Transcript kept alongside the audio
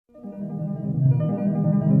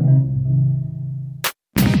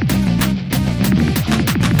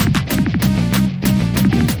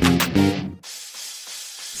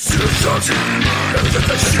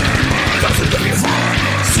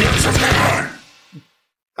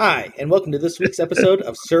Hi, and welcome to this week's episode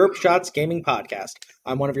of Syrup Shots Gaming Podcast.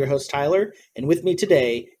 I'm one of your hosts, Tyler, and with me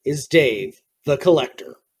today is Dave, the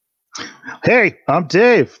Collector. Hey, I'm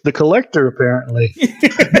Dave, the Collector, apparently.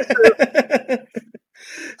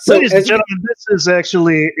 So, ladies and gentlemen, this is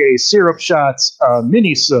actually a Syrup Shots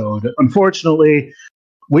mini-sode. Unfortunately,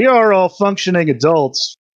 we are all functioning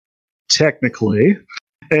adults, technically.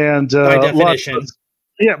 And by definition.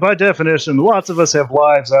 By definition. Lots of us have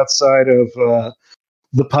lives outside of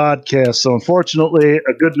the podcast. So unfortunately,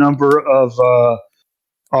 a good number of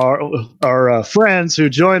our friends who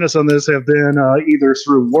join us on this have been either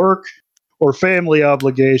through work or family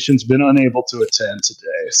obligations been unable to attend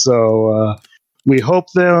today. So we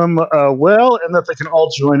hope them well and that they can all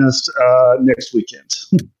join us next weekend.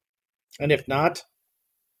 And if not,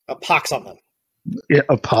 a pox on them. Yeah,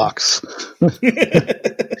 a pox.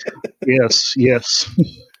 Yes.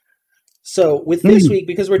 So with this week,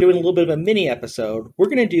 because we're doing a little bit of a mini episode, we're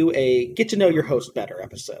going to do a get to know your host better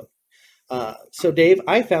episode. So Dave,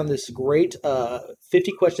 I found this great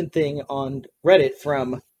 50 question thing on Reddit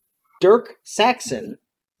from Dirk Saxon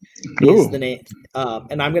is the name.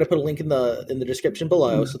 And I'm going to put a link in the description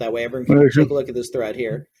below so that way everyone can take a look at this thread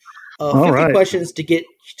here. 50 questions to get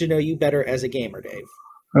to know you better as a gamer, Dave.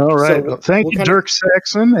 All right. So thank you, Dirk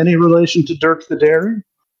Saxon. Any relation to Dirk the Dairy?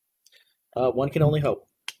 One can only hope.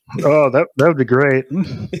 Oh, that would be great.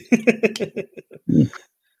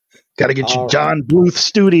 Got to get your John Bluth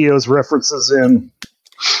Studios references in.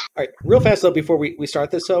 All right, real fast though, before we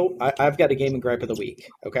start this, so I've got a gaming gripe of the week.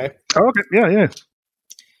 Okay. Okay. Yeah.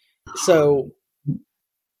 So,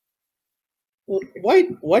 why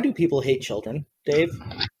do people hate children, Dave?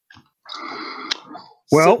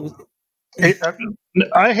 Well,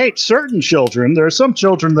 I hate certain children. There are some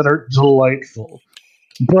children that are delightful,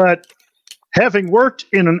 but having worked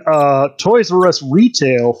in Toys R Us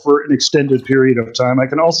retail for an extended period of time, I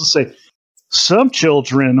can also say some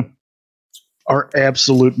children are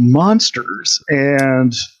absolute monsters.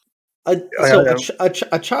 And a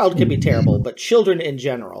child can be terrible, but children in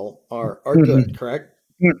general are good, correct?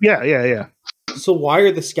 Yeah. So why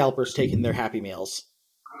are the scalpers taking their Happy Meals?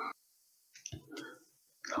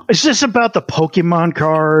 Is this about the Pokemon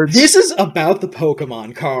cards? This is about the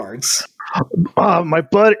Pokemon cards. My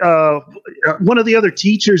buddy, one of the other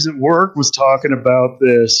teachers at work was talking about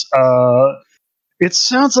this. It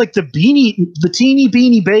sounds like the teeny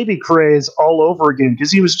beanie baby craze all over again,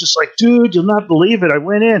 because he was just like, dude, you'll not believe it. I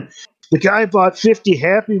went in. The guy bought 50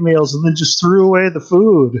 Happy Meals and then just threw away the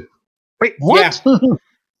food. Wait, what? Yeah,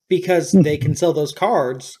 because they can sell those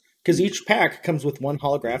cards, because each pack comes with one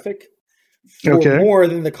holographic for more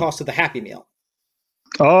than the cost of the Happy Meal.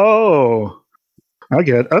 Oh, I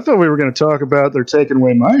get it. I thought we were going to talk about they're taking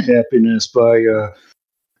away my happiness by,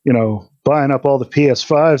 buying up all the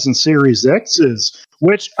PS5s and Series X's,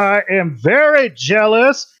 which I am very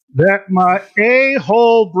jealous that my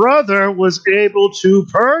a-hole brother was able to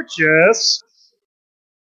purchase.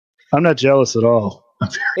 I'm not jealous at all.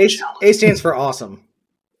 A stands for awesome.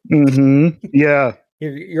 Mm-hmm. Yeah.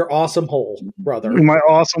 Your awesome hole brother. My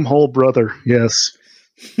awesome hole brother, yes.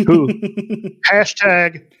 Who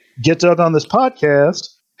hashtag get dug on this podcast,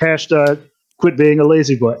 hashtag quit being a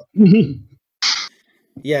lazy boy.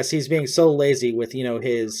 Yes, he's being so lazy with,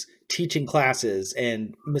 his teaching classes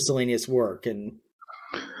and miscellaneous work. And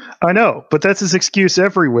I know, but that's his excuse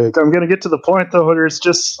every week. I'm going to get to the point, though, where it's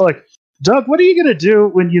just like, Doug, what are you going to do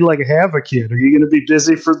when you have a kid? Are you going to be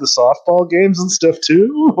busy for the softball games and stuff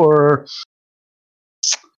too? Or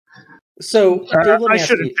so I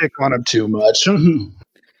shouldn't pick on him too much. So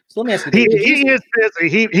let me ask you, he is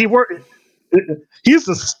busy. He works. He's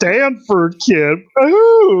a Stanford kid.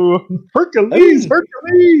 Oh, Hercules.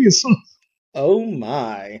 Oh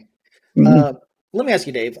my. Let me ask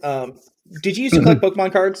you, Dave. Did you used to collect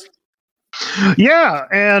Pokemon cards? Yeah,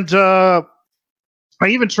 and I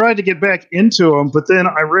even tried to get back into them, but then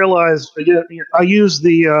I realized I used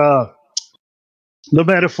the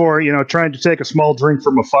metaphor, trying to take a small drink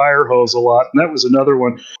from a fire hose a lot, and that was another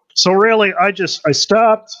one. So really, I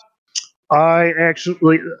stopped. I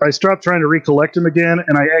stopped trying to recollect them again,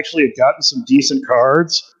 and I actually had gotten some decent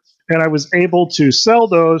cards, and I was able to sell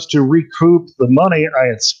those to recoup the money I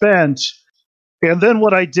had spent. And then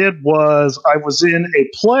what I did was I was in a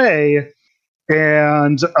play,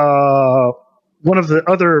 and one of the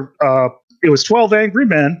other, it was 12 Angry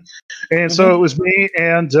Men, and so it was me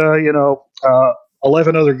and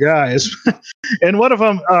 11 other guys. And one of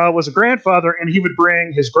them was a grandfather, and he would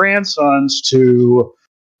bring his grandsons to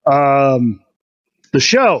the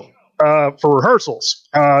show for rehearsals,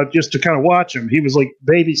 just to kind of watch him. He was like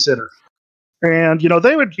babysitter. And,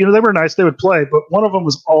 they were nice. They would play, but one of them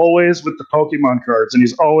was always with the Pokemon cards, and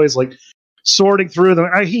he's always like sorting through them.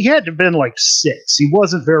 He had to have been like 6. He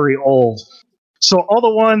wasn't very old. So all the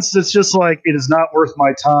ones that's just like, it is not worth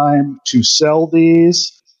my time to sell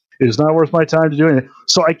these. It is not worth my time to do anything.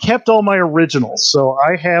 So I kept all my originals. So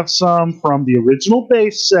I have some from the original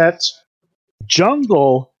base set,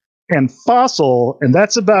 Jungle, and Fossil, and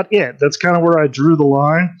that's about it. That's kind of where I drew the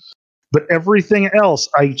line. But everything else,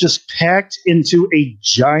 I just packed into a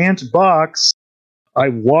giant box. I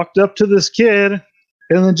walked up to this kid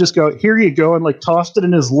and then just go, here you go, and like tossed it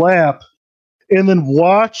in his lap. And then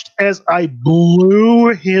watched as I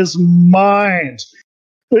blew his mind.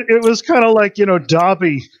 It was kind of like,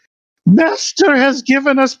 Dobby, Master has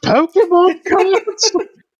given us Pokemon cards.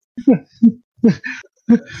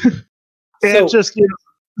 And just,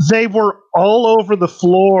 they were all over the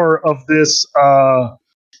floor of this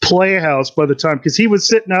playhouse by the time, because he was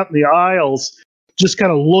sitting out in the aisles, just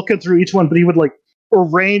kind of looking through each one, but he would like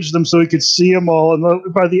arrange them so he could see them all.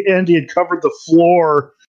 And by the end, he had covered the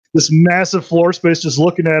floor. This massive floor space, just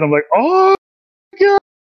looking at him like, oh my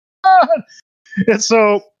God. And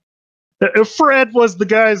so Fred was the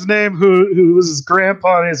guy's name who was his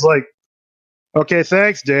grandpa, and he's like, okay,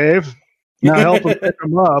 thanks, Dave. Now help him pick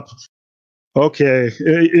them up. Okay,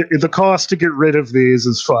 the cost to get rid of these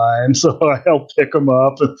is fine. So I help pick them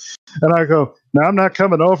up. And I go, now I'm not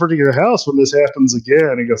coming over to your house when this happens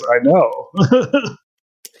again. He goes, I know.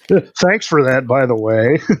 Thanks for that, by the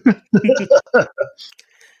way.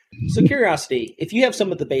 So, curiosity, if you have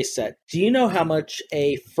some of the base set, do you know how much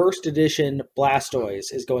a first edition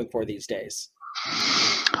Blastoise is going for these days?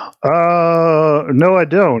 No, I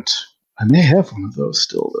don't. I may have one of those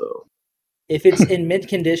still, though. If it's in mint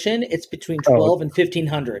condition, it's between $1,200 and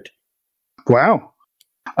 $1,500. Wow.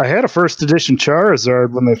 I had a first edition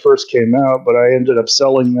Charizard when they first came out, but I ended up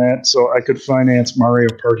selling that so I could finance Mario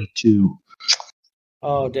Party 2.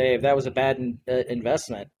 Oh, Dave, that was a bad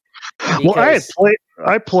investment. Well,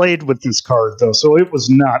 I played with this card, though, so it was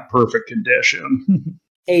not perfect condition.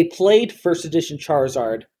 A played first edition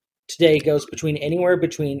Charizard today goes anywhere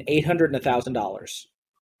between $800 and $1,000.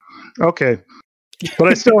 Okay. But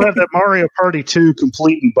I still have that Mario Party 2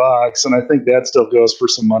 complete in box, and I think that still goes for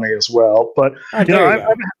some money as well. But I'm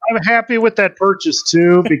happy with that purchase,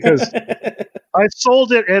 too, because I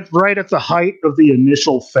sold it right at the height of the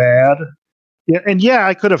initial fad. Yeah, and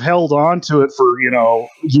I could have held on to it for,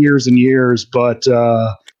 years and years, but,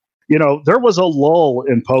 there was a lull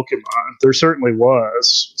in Pokemon. There certainly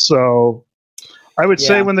was. So I would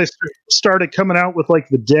say when they started coming out with, like,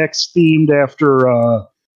 the decks themed after,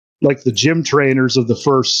 like, the gym trainers of the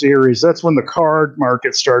first series, that's when the card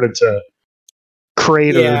market started to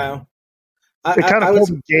crater. Yeah. It kind of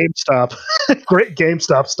pulled GameStop. Great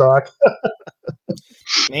GameStop stock.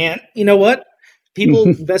 Man, you know what? People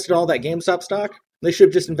invested all that GameStop stock. They should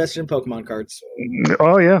have just invested in Pokemon cards.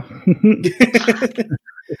 Oh, yeah.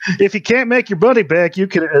 If you can't make your money back, you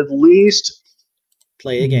can at least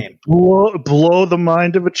play a game. Blow the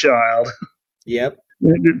mind of a child. Yep.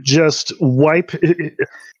 Just wipe.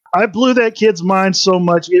 I blew that kid's mind so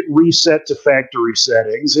much it reset to factory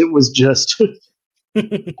settings. It was just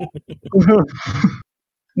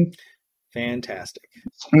fantastic.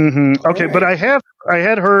 Mm-hmm. Okay, right. But I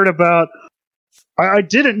had heard about. I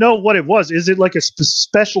didn't know what it was. Is it like a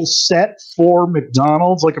special set for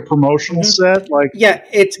McDonald's, like a promotional set? Like, yeah,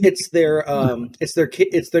 it's their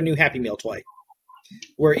new Happy Meal toy,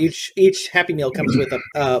 where each Happy Meal comes with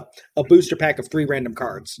a booster pack of 3 random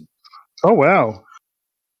cards. Oh wow!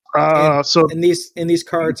 And these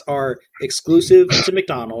cards are exclusive to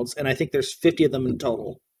McDonald's, and I think there's 50 of them in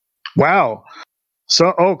total. Wow!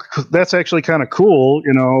 So that's actually kind of cool,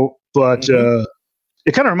 But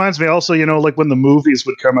it kind of reminds me also, like when the movies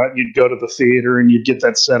would come out, you'd go to the theater and you'd get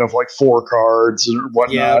that set of like 4 cards or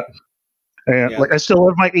whatnot. Yeah. And like I still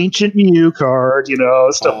have my Ancient Mew card,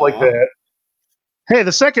 stuff like that. Hey,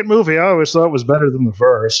 the second movie I always thought was better than the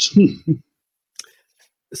first.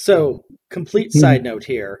 So, complete side note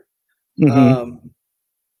here.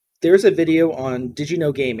 There's a video on Did You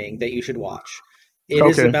Know Gaming that you should watch. It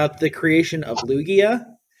is about the creation of Lugia,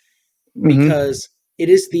 because it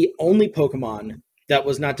is the only Pokemon that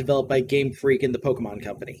was not developed by Game Freak and the Pokemon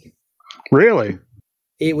Company. Really?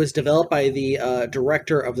 It was developed by the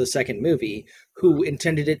director of the second movie, who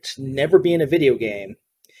intended it to never be in a video game,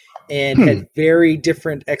 and had very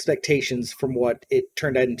different expectations from what it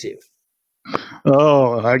turned out into.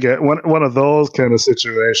 Oh, I get one of those kind of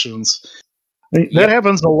situations. That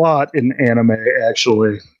happens a lot in anime,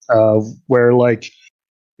 actually, where like,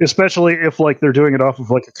 especially if like they're doing it off of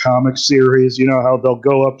like a comic series, you know how they'll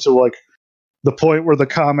go up to like the point where the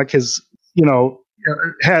comic has, you know,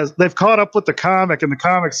 they've caught up with the comic and the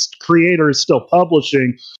comic's creator is still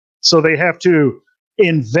publishing, so they have to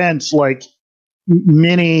invent like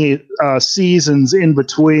mini seasons in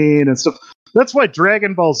between and stuff. That's why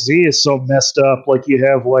Dragon Ball Z is so messed up. Like you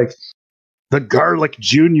have like the Garlic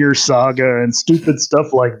Jr. saga and stupid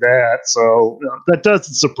stuff like that. So that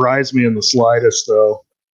doesn't surprise me in the slightest, though.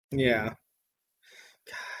 Yeah.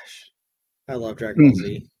 Gosh, I love Dragon Ball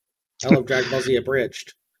Z. I love Dragon Ball Z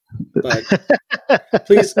Abridged. But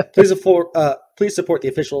please support the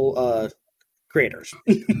official creators.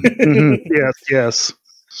 Yes.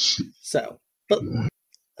 So, but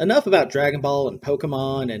enough about Dragon Ball and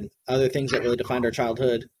Pokemon and other things that really defined our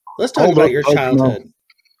childhood. Let's talk about your childhood.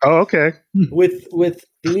 Oh, okay. With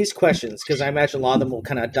these questions, because I imagine a lot of them will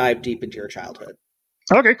kind of dive deep into your childhood.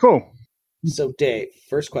 Okay, cool. So, Dave,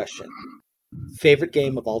 first question: favorite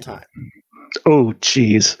game of all time? Oh,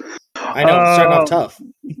 jeez. I know, starting off tough.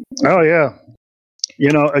 Oh, yeah. You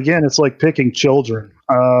know, again, it's like picking children.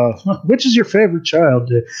 Which is your favorite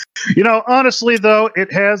child? You know, honestly, though,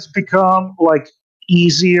 it has become like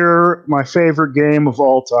easier. My favorite game of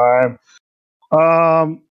all time.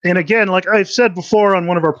 And again, like I've said before on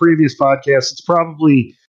one of our previous podcasts, it's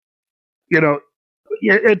probably, you know,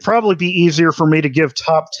 it'd probably be easier for me to give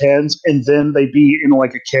top tens and then they be in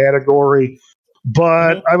like a category.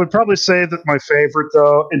 But I would probably say that my favorite,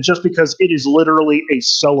 though, and just because it is literally a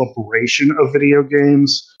celebration of video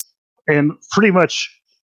games, and pretty much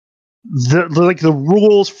the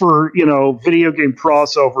rules for, you know, video game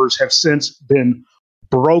crossovers have since been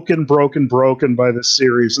broken by this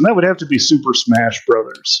series, and that would have to be Super Smash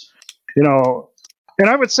Brothers. You know, and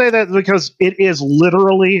I would say that because it is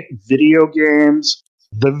literally video games,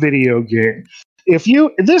 the video game.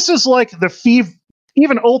 This is like the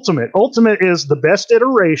even Ultimate. Ultimate is the best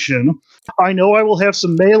iteration. I know I will have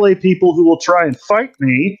some Melee people who will try and fight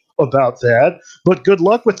me about that, but good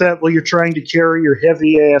luck with that while you're trying to carry your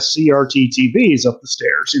heavy-ass CRT-TVs up the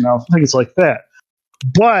stairs, you know, things like that.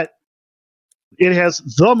 But it has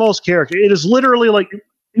the most character. It is literally like,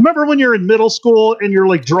 remember when you're in middle school and you're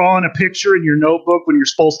like drawing a picture in your notebook when you're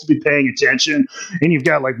supposed to be paying attention, and you've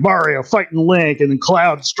got like Mario fighting Link, and then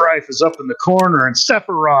Cloud Strife is up in the corner, and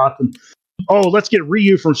Sephiroth, and oh, let's get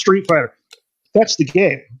Ryu from Street Fighter. That's the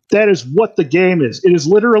game. That is what the game is. It is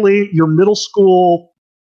literally your middle school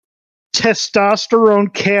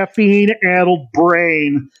testosterone, caffeine-addled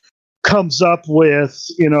brain comes up with,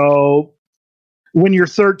 you know, when you're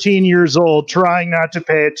 13 years old, trying not to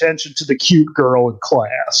pay attention to the cute girl in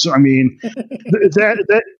class. I mean,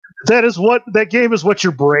 that is what that game is. What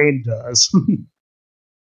your brain does.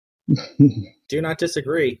 Do not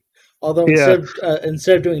disagree. Although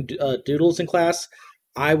instead of doing doodles in class,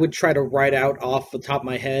 I would try to write out off the top of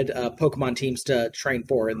my head Pokemon teams to train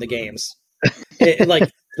for in the games.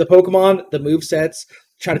 Like the Pokemon, the movesets,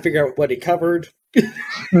 try to figure out what it covered.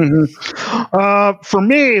 For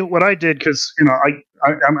me, what I did, because you know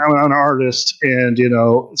I'm an artist and you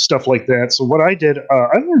know stuff like that. So what I did,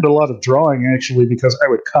 I learned a lot of drawing actually because I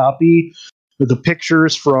would copy the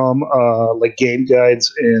pictures from like game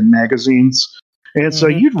guides and magazines. And so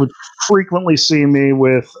you would frequently see me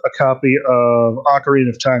with a copy of Ocarina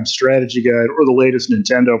of Time Strategy Guide or the latest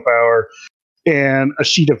Nintendo Power and a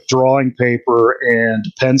sheet of drawing paper and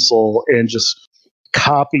pencil and just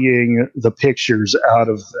copying the pictures out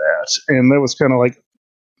of that. And that was kind of like,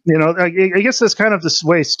 you know, I guess that's kind of the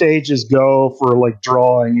way stages go for like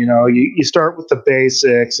drawing. You know, you start with the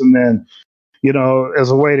basics and then, you know,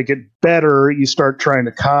 as a way to get better, you start trying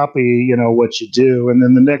to copy, you know, what you do. And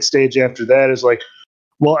then the next stage after that is like,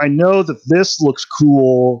 well, I know that this looks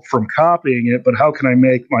cool from copying it, but how can I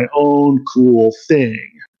make my own cool thing?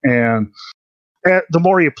 And the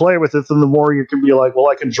more you play with it, then the more you can be like, well,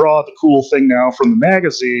 I can draw the cool thing now from the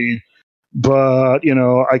magazine, but, you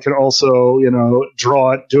know, I can also, you know,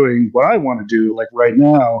 draw it doing what I want to do, like right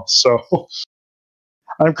now. So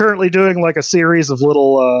I'm currently doing like a series of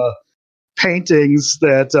little paintings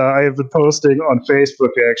that I have been posting on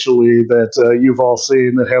Facebook, actually, that you've all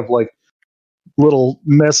seen that have like little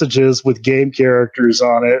messages with game characters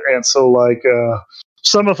on it. And so like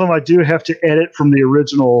some of them I do have to edit from the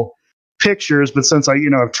original pictures, but since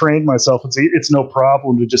I've trained myself, it's no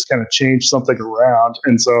problem to just kind of change something around.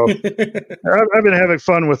 And so I've been having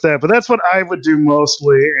fun with that, but that's what I would do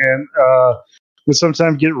mostly. And would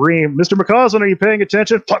sometimes get reamed. Mr. McCausland, are you paying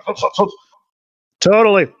attention?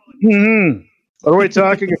 Totally. What are we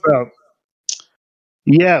talking about?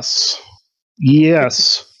 Yes.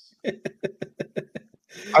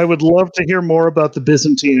 I would love to hear more about the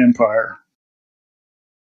Byzantine Empire.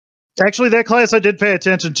 Actually, that class I did pay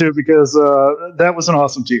attention to because that was an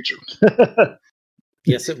awesome teacher.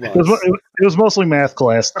 Yes, it was. It was mostly math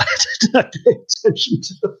class that I did not pay attention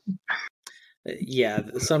to. Yeah,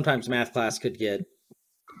 sometimes math class could get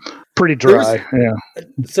pretty dry.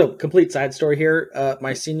 So, complete side story here.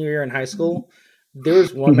 My senior year in high school, there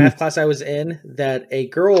was one math class I was in that a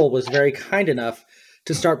girl was very kind enough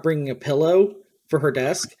to start bringing a pillow for her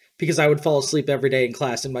desk because I would fall asleep every day in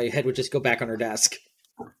class and my head would just go back on her desk.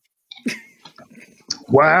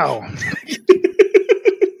 Wow.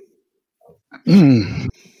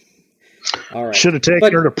 All right. Should have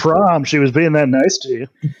taken her to prom. She was being that nice to you.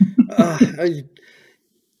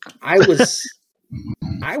 I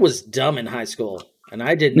was dumb in high school, and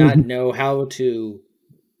I did not know how to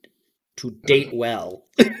date well.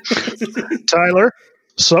 Tyler,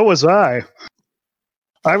 so was I.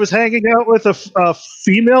 I was hanging out with a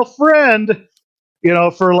female friend,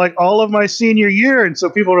 for like all of my senior year, and so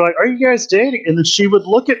people were like, "Are you guys dating?" And then she would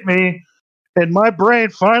look at me, and my brain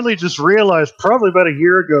finally just realized, probably about a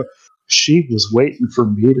year ago, she was waiting for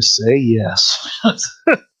me to say yes.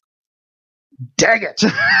 Dang it!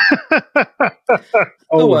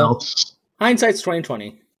 Oh well. Hindsight's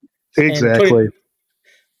 20/20. Exactly.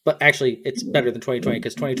 But actually, it's better than 2020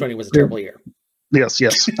 because 2020 was a terrible year. Yes.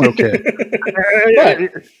 Okay.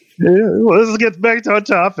 Let's get back to our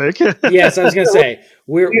topic. Yes, I was going to say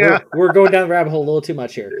we're going down the rabbit hole a little too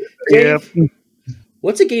much here. Dave,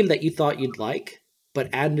 what's a game that you thought you'd like but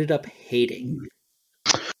ended up hating?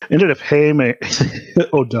 Ended up hating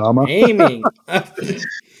Odama. Aiming.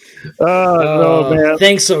 No, man.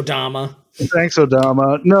 Thanks, Odama.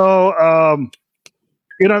 No,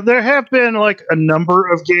 there have been like a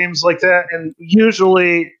number of games like that, and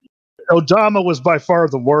usually Odama was by far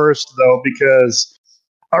the worst, though, because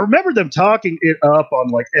I remember them talking it up on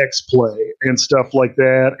like X-Play and stuff like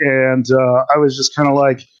that, and I was just kind of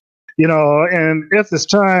like, and at this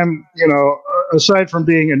time, aside from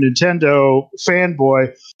being a Nintendo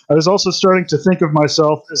fanboy, I was also starting to think of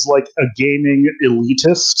myself as like a gaming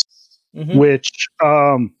elitist, which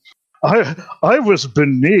I was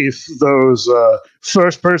beneath those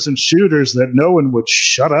first-person shooters that no one would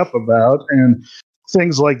shut up about and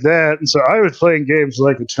things like that. And so I was playing games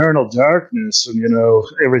like Eternal Darkness and,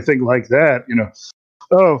 everything like that,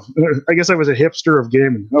 Oh, I guess I was a hipster of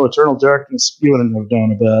gaming. Oh, Eternal Darkness, you wouldn't have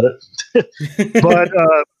known about it. But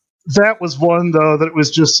that was one, though, that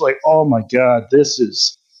was just like, oh my God, this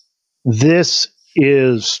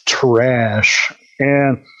is trash.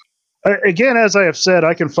 And again, as I have said,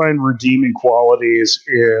 I can find redeeming qualities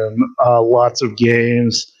in lots of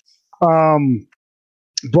games.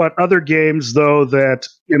 But other games, though, that,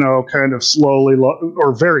 kind of slowly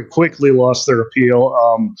or very quickly lost their appeal.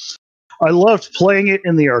 I loved playing it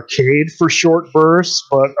in the arcade for short bursts,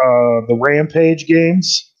 but the Rampage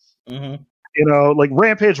games, like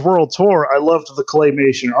Rampage World Tour, I loved the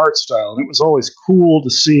claymation art style, and it was always cool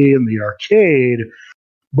to see in the arcade.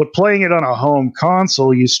 But playing it on a home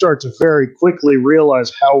console, you start to very quickly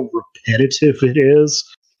realize how repetitive it is,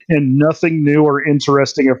 and nothing new or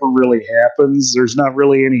interesting ever really happens. There's not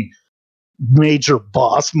really any major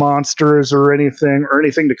boss monsters or anything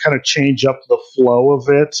to kind of change up the flow of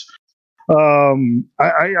it.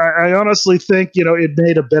 I honestly think, it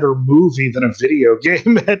made a better movie than a video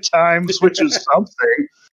game at times, which is something.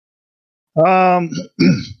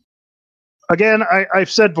 Again, I've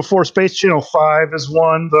said before, Space Channel 5 is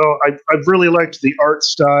one, though. I really liked the art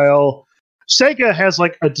style. Sega has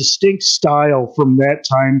like a distinct style from that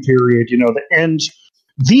time period,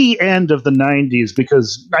 the end of the 90s,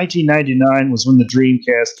 because 1999 was when the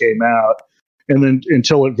Dreamcast came out, and then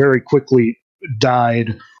until it very quickly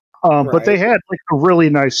died. Right. But they had like a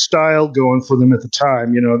really nice style going for them at the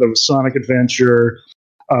time. There was Sonic Adventure.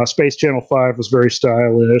 Space Channel 5 was very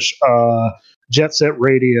stylish. Jet Set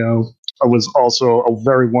Radio was also a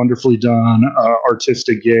very wonderfully done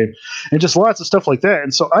artistic game. And just lots of stuff like that.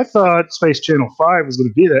 And so I thought Space Channel 5 was going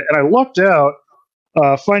to be that. And I lucked out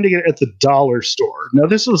finding it at the dollar store. Now,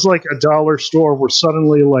 this was like a dollar store where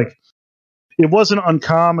suddenly, like, it wasn't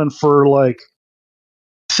uncommon for, like,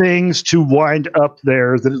 things to wind up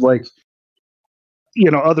there that, like,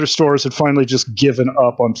 other stores had finally just given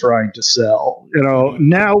up on trying to sell.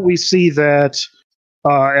 Now we see that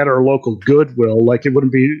at our local Goodwill. Like, it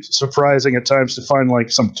wouldn't be surprising at times to find like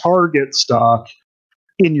some Target stock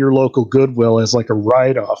in your local Goodwill as like a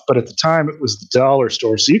write-off. But at the time, it was the dollar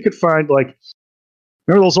store, so you could find like,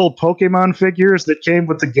 remember those old Pokemon figures that came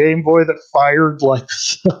with the Game Boy that fired like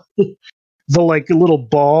the like little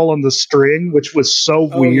ball on the string, which was so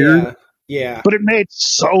weird. Yeah. But it made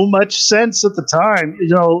so much sense at the time. You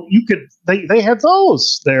know, they had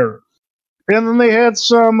those there. And then they had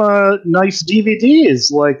some nice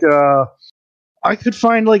DVDs. Like, I could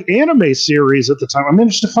find like anime series at the time. I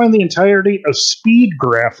managed to find the entirety of Speed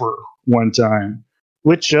Grapher one time,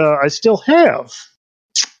 which I still have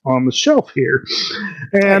on the shelf here.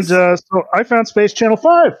 And so I found Space Channel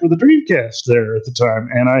 5 for the Dreamcast there at the time.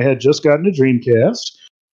 And I had just gotten a Dreamcast.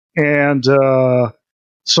 And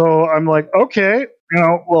so I'm like, okay,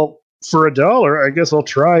 well, for $1, I guess I'll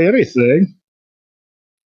try anything.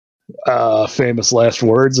 Famous last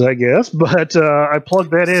words, I guess. But I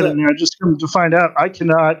plugged that in, and I just come to find out I could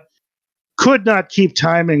not keep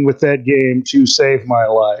timing with that game to save my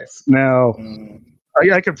life. Now,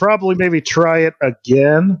 I could probably maybe try it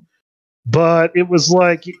again, but it was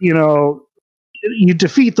like, you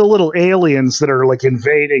defeat the little aliens that are like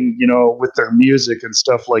invading, with their music and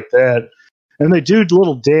stuff like that. And they do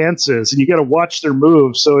little dances, and you got to watch their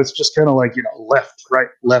moves. So it's just kind of like, left, right,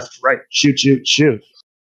 shoot, shoot, shoot.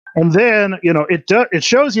 And then, it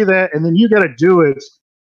shows you that, and then you got to do it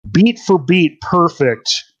beat for beat perfect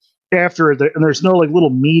after and there's no like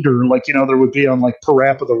little meter like, there would be on like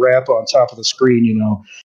Parappa the Rapper on top of the screen,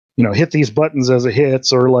 hit these buttons as it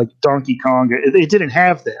hits, or like Donkey Kong. It didn't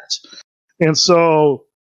have that. And so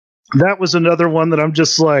that was another one that I'm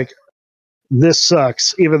just like, this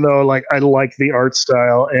sucks, even though like I like the art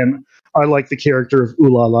style and I like the character of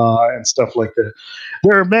Ulala and stuff like that.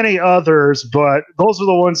 There are many others, but those are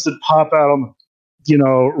the ones that pop out on,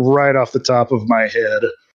 right off the top of my head.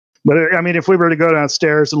 But I mean, if we were to go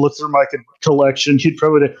downstairs and look through my collection, you'd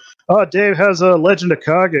probably, oh, Dave has a Legend of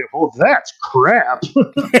Kage. Oh, that's crap.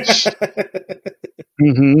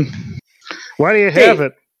 Mm-hmm. Why do you have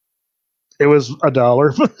it? It was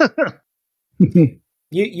 $1.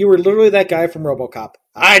 You were literally that guy from RoboCop.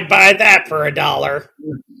 I'd buy that for $1.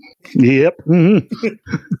 Yep. Mm-hmm.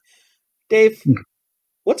 Dave,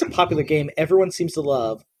 what's a popular game everyone seems to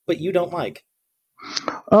love, but you don't like?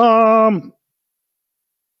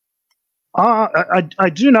 I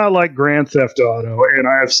do not like Grand Theft Auto, and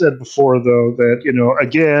I have said before, though, that,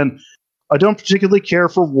 again, I don't particularly care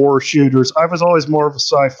for war shooters. I was always more of a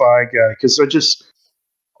sci-fi guy, because I just,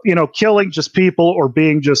 killing just people or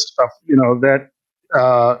being just, that,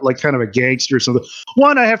 like kind of a gangster or something.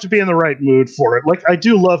 One, I have to be in the right mood for it. Like, I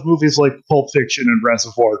do love movies like Pulp Fiction and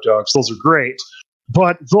Reservoir Dogs. Those are great.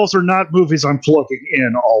 But those are not movies I'm plugging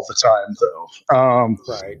in all the time, though.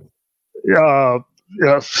 Right.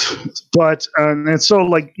 But and so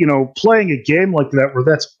like playing a game like that where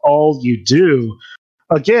that's all you do,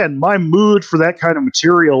 again, my mood for that kind of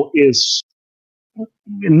material is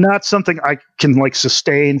not something I can like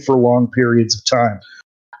sustain for long periods of time.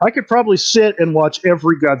 I could probably sit and watch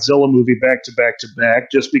every Godzilla movie back to back to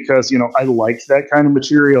back just because I like that kind of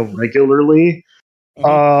material regularly.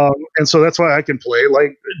 Mm-hmm. And so that's why I can play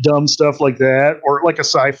like dumb stuff like that, or like a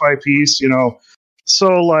sci-fi piece, so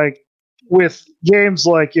like with games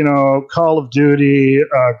like, Call of Duty,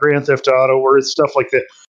 Grand Theft Auto, where it's stuff like that,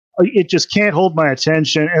 it just can't hold my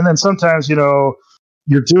attention. And then sometimes, you're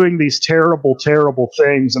doing these terrible, terrible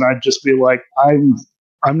things, and I'd just be like,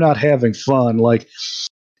 I'm not having fun. Like,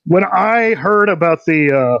 when I heard about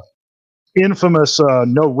the infamous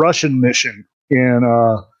No Russian mission in,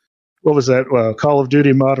 what was that, Call of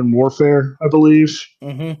Duty Modern Warfare, I believe?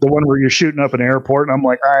 Mm-hmm. The one where you're shooting up an airport, and I'm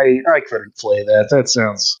like, I couldn't play that. That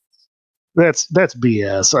sounds... That's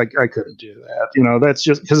BS. I couldn't do that. That's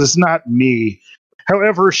just because it's not me.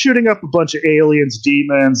 However, shooting up a bunch of aliens,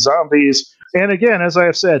 demons, zombies, and again, as I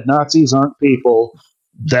have said, Nazis aren't people.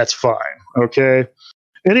 That's fine. Okay.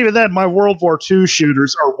 And even then, my World War II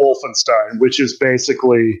shooters are Wolfenstein, which is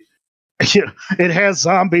basically, it has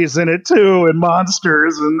zombies in it too, and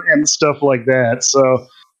monsters and stuff like that. So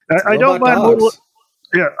I don't mind.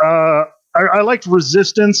 I liked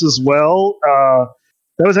Resistance as well.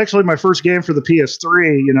 That was actually my first game for the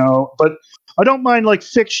PS3, but I don't mind like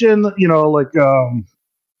fiction, like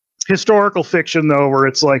historical fiction though, where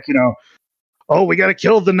it's like, oh, we got to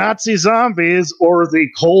kill the Nazi zombies or the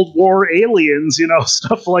Cold War aliens,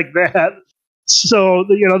 stuff like that. So,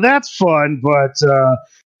 that's fun. But, I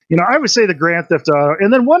would say the Grand Theft Auto.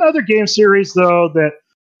 And then one other game series, though, that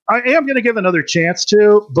I am going to give another chance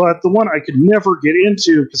to, but the one I could never get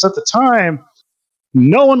into, because at the time,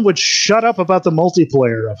 no one would shut up about the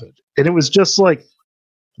multiplayer of it. And it was just like,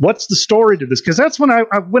 what's the story to this? Because that's when I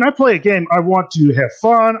play a game, I want to have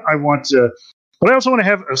fun. But I also want to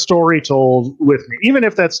have a story told with me. Even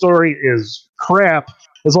if that story is crap,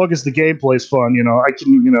 as long as the gameplay's fun, I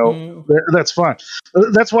can, that's fine.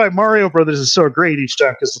 That's why Mario Brothers is so great each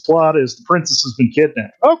time, because the plot is the princess has been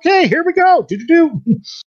kidnapped. Okay, here we go. Do.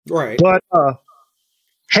 Right. But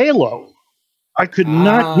Halo, I could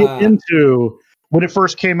not get into when it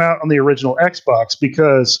first came out on the original Xbox,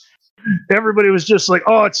 because everybody was just like,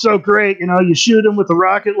 oh, it's so great. You shoot them with a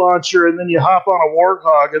rocket launcher, and then you hop on a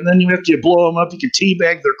warthog, and then after you blow them up, you can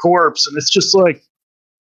teabag their corpse. And it's just like,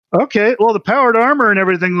 okay, well, the powered armor and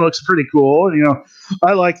everything looks pretty cool.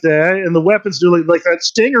 I like that. And the weapons do like that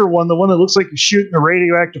Stinger one, the one that looks like you're shooting a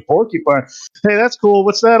radioactive porcupine. Hey, that's cool.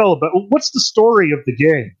 What's that all about? What's the story of the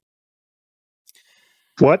game?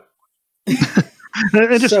 What?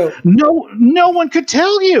 And just no one could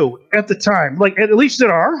tell you at the time. Like, at least at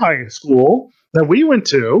our high school that we went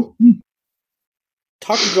to.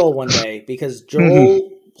 Talk to Joel one day, because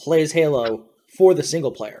Joel plays Halo for the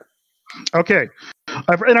single player. Okay.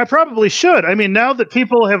 And I probably should. I mean, now that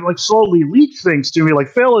people have like slowly leaked things to me, like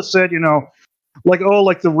Phil has said, like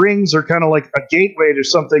the rings are kind of like a gateway to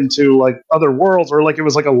something, to like other worlds, or like it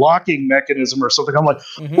was like a locking mechanism or something. I'm like,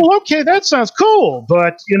 well, okay, that sounds cool.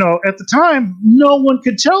 But, at the time, no one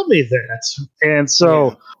could tell me that. And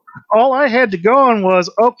so all I had to go on was,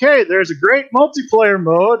 okay, there's a great multiplayer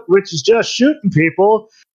mode, which is just shooting people.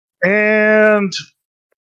 And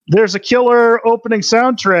there's a killer opening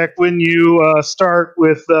soundtrack when you start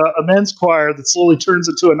with a men's choir that slowly turns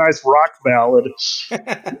into a nice rock ballad.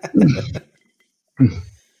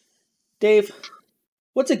 Dave,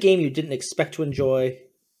 what's a game you didn't expect to enjoy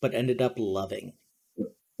but ended up loving?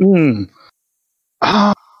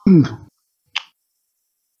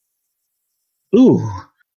 Ooh,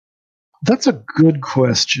 that's a good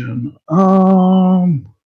question.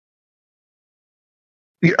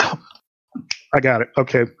 Yeah. I got it.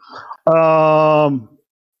 Okay.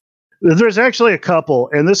 There's actually a couple,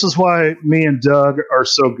 and this is why me and Doug are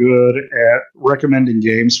so good at recommending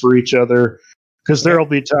games for each other, because there'll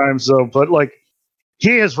be times though, but like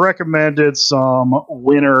he has recommended some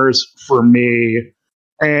winners for me,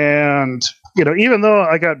 and even though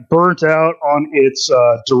I got burnt out on its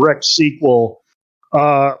direct sequel,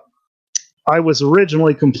 I was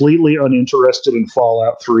originally completely uninterested in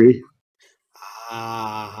Fallout 3.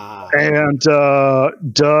 And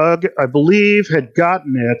Doug, I believe, had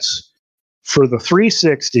gotten it for the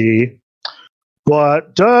 360.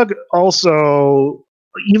 But Doug also,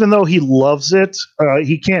 even though he loves it,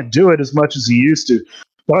 he can't do it as much as he used to.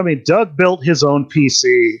 But I mean, Doug built his own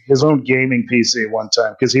PC, his own gaming PC one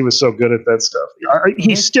time, because he was so good at that stuff.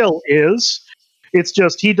 He still is. It's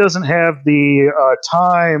just he doesn't have the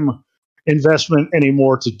time investment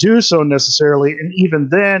anymore to do so necessarily. And even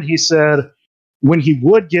then, he said, when he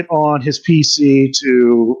would get on his PC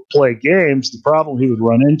to play games, the problem he would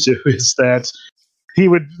run into is that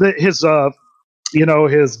his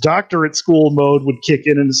doctorate school mode would kick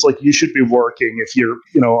in, and it's like, you should be working if you're,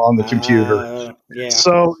 on the computer.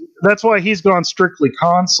 So that's why he's gone strictly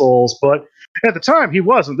consoles. But at the time, he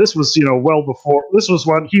wasn't. This was, well before. This was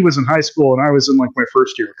when he was in high school, and I was in like my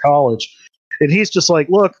first year of college. And he's just like,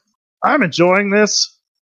 look, I'm enjoying this.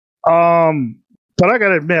 But I got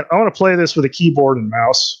to admit, I want to play this with a keyboard and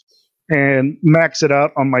mouse and max it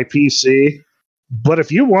out on my PC. But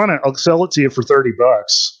if you want it, I'll sell it to you for $30.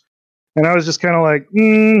 And I was just kind of like,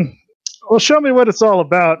 well, show me what it's all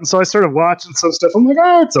about. And so I started watching some stuff. I'm like,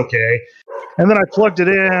 oh, it's okay. And then I plugged it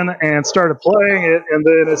in and started playing it. And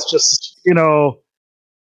then it's just,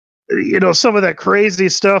 some of that crazy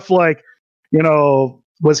stuff, like,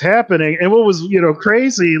 was happening. And what was,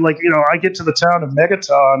 crazy, like, I get to the town of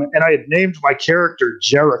Megaton, and I had named my character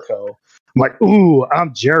Jericho. I'm like, ooh,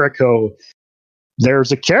 I'm Jericho.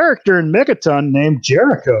 There's a character in Megaton named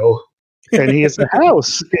Jericho, and he has a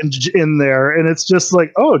house in there, and it's just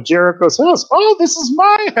like, oh, Jericho's house. Oh, this is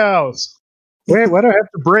my house. Wait, why do I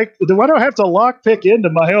have to lockpick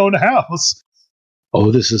into my own house? Oh,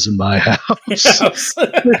 this isn't my house.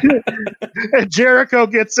 And Jericho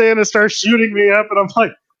gets in and starts shooting me up, and I'm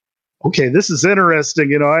like, okay, this is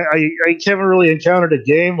interesting. I haven't really encountered a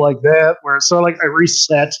game like that where I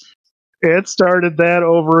reset and started that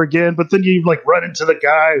over again. But then you like run into the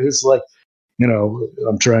guy who's like,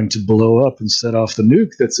 I'm trying to blow up and set off the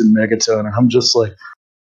nuke that's in Megaton. And I'm just like,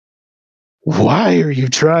 why are you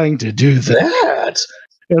trying to do that?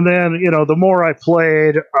 And then, the more I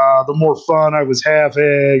played, the more fun I was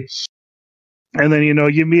having. And then,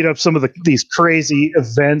 you meet up some of these crazy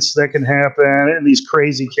events that can happen, and these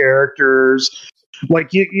crazy characters.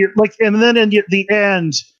 And then in the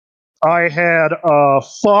end, I had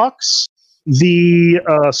Fox, the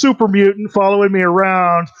super mutant, following me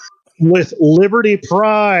around with Liberty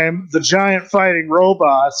Prime, the giant fighting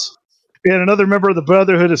robots. and another member of the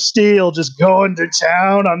Brotherhood of Steel just going to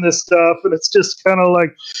town on this stuff, and it's just kind of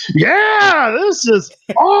like, yeah, this is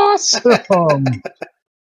awesome.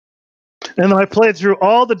 And then I played through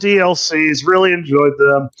all the DLCs, really enjoyed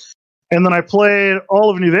them. And then I played all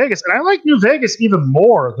of New Vegas, and I like New Vegas even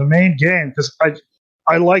more, the main game, because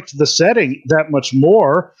I liked the setting that much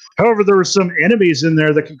more. However, there were some enemies in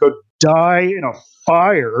there that could go die in a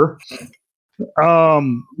fire.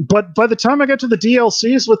 But by the time I got to the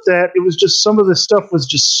DLCs with that, it was just some of this stuff was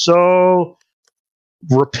just so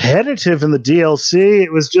repetitive in the DLC.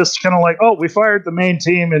 It was just kind of like, oh, we fired the main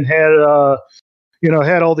team and had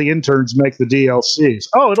had all the interns make the DLCs.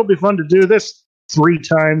 Oh, it'll be fun to do this 3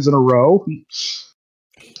 times in a row.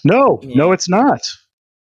 No, it's not.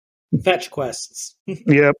 Fetch quests.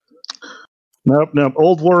 Yep. Nope.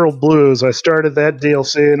 Old World Blues. I started that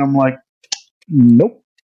DLC and I'm like, nope.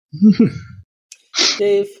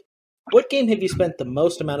 Dave, what game have you spent the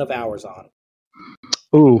most amount of hours on?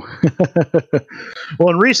 Ooh. Well,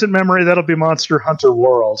 in recent memory, that'll be Monster Hunter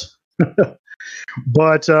World.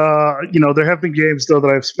 But, there have been games, though, that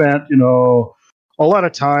I've spent, a lot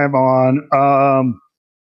of time on.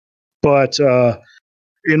 But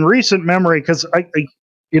in recent memory, because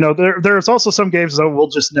there's also some games that we'll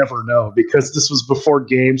just never know, because this was before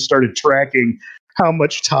games started tracking how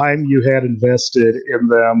much time you had invested in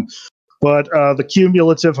them. But the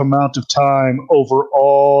cumulative amount of time over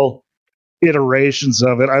all iterations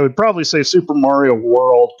of it, I would probably say Super Mario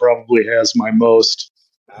World probably has my most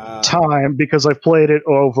time, because I've played it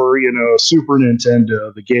over, Super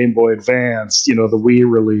Nintendo, the Game Boy Advance, the Wii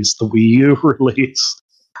release, the Wii U release,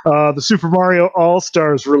 the Super Mario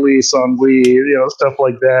All-Stars release on Wii, stuff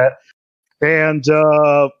like that. And,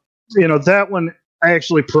 that one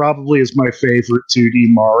actually probably is my favorite 2D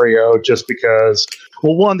Mario, just because,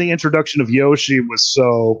 well, one, the introduction of Yoshi was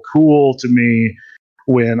so cool to me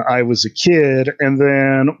when I was a kid. And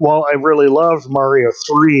then while I really loved Mario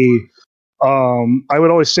 3, I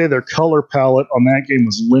would always say their color palette on that game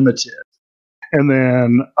was limited. And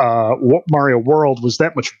then Mario World was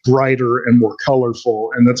that much brighter and more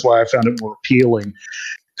colorful, and that's why I found it more appealing.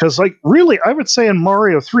 Because, really, I would say in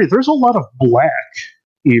Mario 3, there's a lot of black,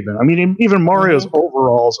 even. I mean, even Mario's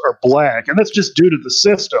overalls are black, and that's just due to the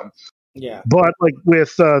system. Yeah. But,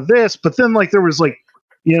 with this, but then, there was,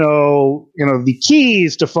 the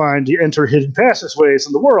keys to enter hidden passageways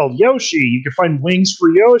in the world. Yoshi, you could find wings for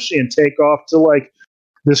Yoshi and take off to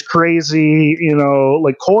this crazy,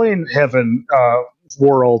 coin heaven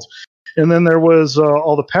world. And then there was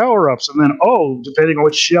all the power ups, and then depending on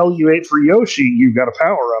which shell you ate for Yoshi, you got a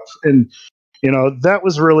power up, and that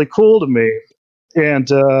was really cool to me.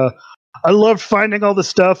 And I loved finding all the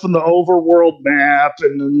stuff in the overworld map,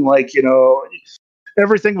 and then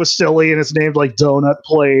everything was silly, and it's named Donut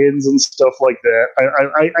Plains and stuff like that.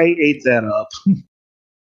 I ate that up.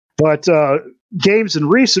 But games in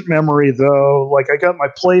recent memory, though, I got my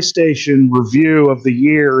PlayStation review of the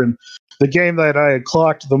year, and the game that I had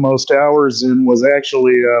clocked the most hours in was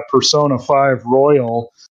actually Persona 5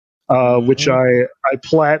 Royal, which I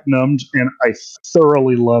platinumed, and I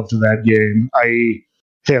thoroughly loved that game. I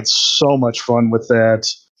had so much fun with that.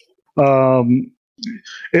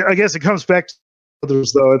 I guess it comes back to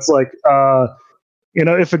others, though. It's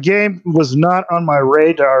if a game was not on my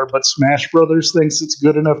radar, but Smash Brothers thinks it's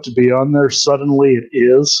good enough to be on there, suddenly it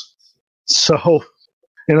is. So,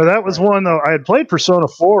 that was one, though. I had played Persona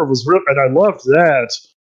 4, and I loved that,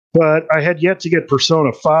 but I had yet to get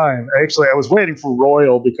Persona 5. Actually, I was waiting for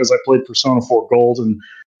Royal because I played Persona 4 Golden.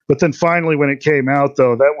 But then finally, when it came out,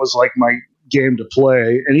 though, that was my game to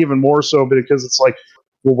play, and even more so because it's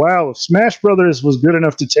well, wow, if Smash Brothers was good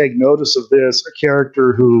enough to take notice of this, a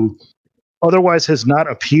character who otherwise has not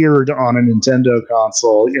appeared on a Nintendo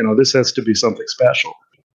console, this has to be something special.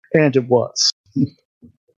 And it was.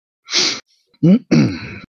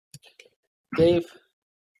 Dave,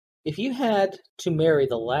 if you had to marry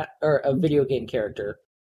a video game character,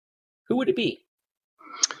 who would it be?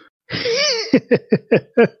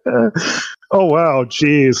 Oh, wow,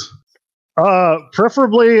 jeez.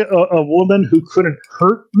 Preferably a woman who couldn't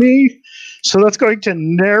hurt me. So that's going to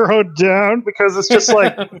narrow down, because it's just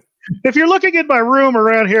if you're looking in my room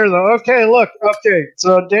around here, though, okay,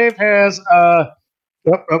 so Dave has,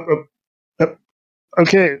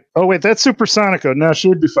 okay, oh, wait, that's Supersonico. No, she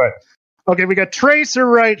would be fine. Okay, we got Tracer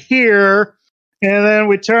right here, and then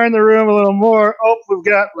we turn the room a little more. Oh, we've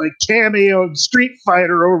got, Cameo Street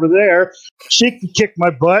Fighter over there. She can kick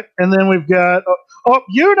my butt. And then we've got,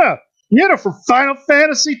 Yuna from Final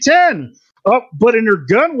Fantasy X. Oh, but in her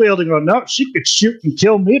gun wielding, no, she could shoot and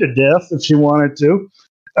kill me to death if she wanted to.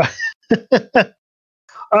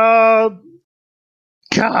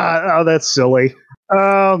 God, oh, that's silly.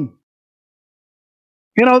 The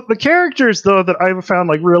characters though that I've found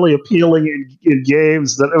like really appealing in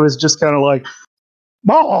games that it was just kind of like,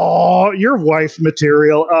 oh, your wife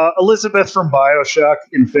material. Elizabeth from BioShock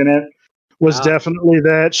Infinite was definitely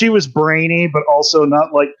that. She was brainy, but also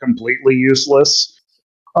not like completely useless.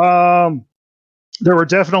 There were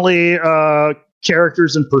definitely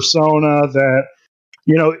characters in Persona that,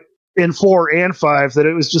 in 4 and 5, that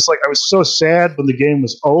it was just like I was so sad when the game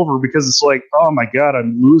was over because it's like, oh my god,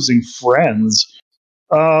 I'm losing friends.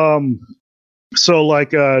 So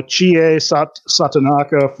like Chie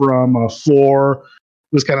Satonaka from 4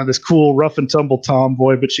 was kind of this cool rough and tumble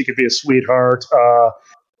tomboy, but she could be a sweetheart.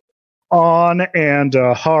 On and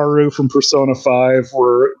Haru from Persona 5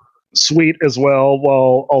 were sweet as well,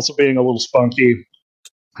 while also being a little spunky.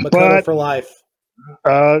 Makoto for life.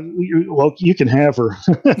 You can have her.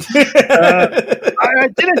 I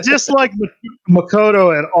didn't dislike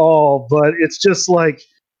Makoto at all, but it's just like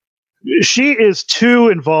she is too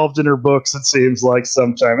involved in her books, it seems like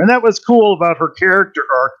sometimes. And that was cool about her character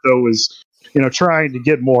arc, though, was trying to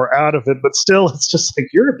get more out of it, but still it's just like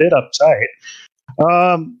you're a bit uptight.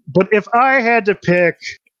 But if I had to pick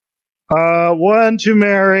one to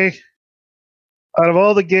marry out of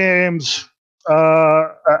all the games,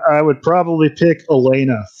 I would probably pick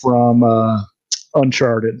Elena from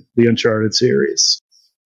Uncharted, the Uncharted series,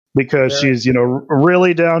 because she's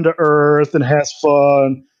really down to earth and has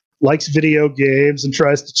fun, likes video games, and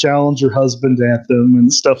tries to challenge her husband at them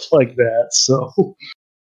and stuff like that. So,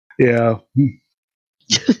 yeah.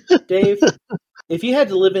 Dave, if you had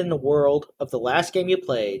to live in the world of the last game you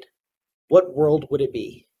played, what world would it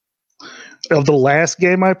be? Of the last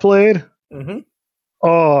game I played? Mm-hmm.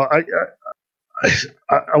 Oh,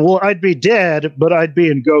 well, I'd be dead, but I'd be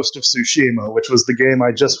in Ghost of Tsushima, which was the game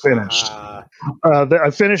I just finished.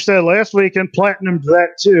 I finished that last week and platinumed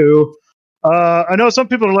that too. I know some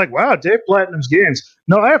people are like, wow, Dave platinums games.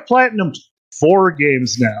 No, I have platinumed 4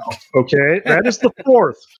 games now, okay? That is the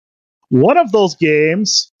 4th. One of those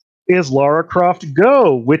games is Lara Croft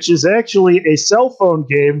Go, which is actually a cell phone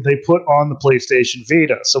game they put on the PlayStation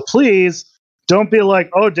Vita. So please don't be like,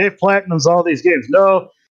 oh, Dave platinums all these games. No,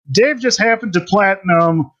 Dave just happened to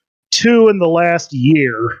platinum 2 in the last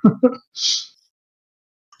year.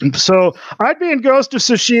 So I'd be in Ghost of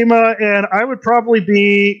Tsushima, and I would probably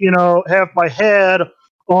be, have my head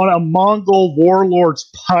on a Mongol warlord's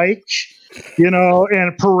pike,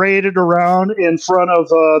 and paraded around in front of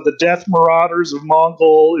the death marauders of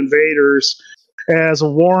Mongol invaders as a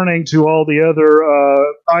warning to all the other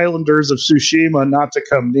islanders of Tsushima not to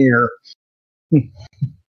come near.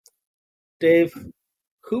 Dave,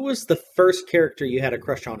 who was the first character you had a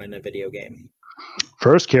crush on in a video game?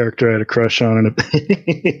 First character I had a crush on in a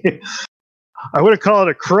I wouldn't call it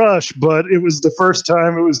a crush, but it was the first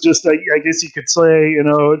time it was just, I guess you could say,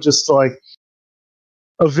 just like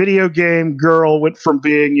a video game girl went from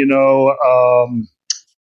being,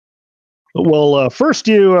 first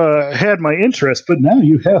you had my interest, but now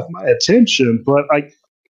you have my attention. But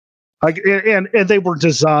and they were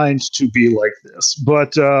designed to be like this.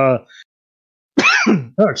 But,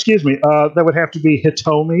 excuse me, that would have to be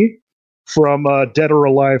Hitomi from Dead or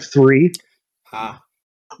Alive 3.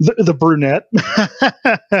 The brunette.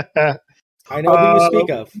 I know who you speak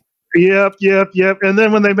of. Yep. And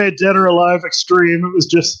then when they made Dead or Alive Extreme, it was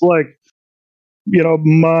just like,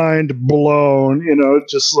 mind blown,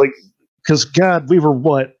 just like, because God, we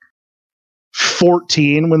were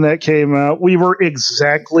 14 when that came out. We were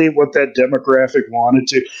exactly what that demographic wanted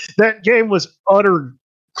to. That game was utter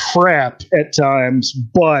crap at times,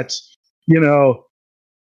 but,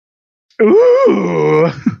 ooh,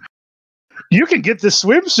 you can get this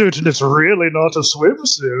swimsuit and it's really not a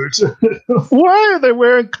swimsuit. Why are they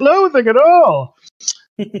wearing clothing at all?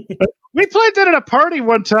 We played that at a party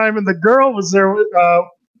one time and the girl was there.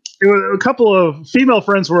 A couple of female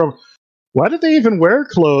friends were, why did they even wear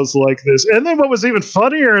clothes like this? And then what was even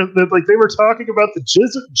funnier, that they were talking about the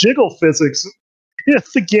jiggle physics in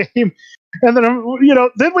the game. And then,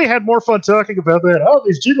 then we had more fun talking about that. Oh,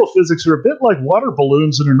 these jiggle physics are a bit like water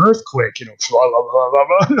balloons in an earthquake, blah, blah, blah,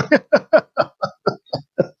 blah.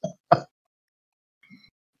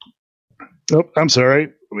 Oh, I'm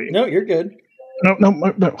sorry. No, you're good. No.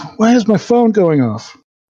 Why is my phone going off?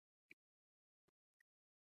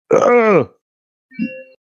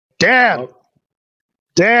 Dad,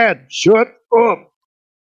 shut up.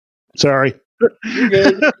 Sorry. You're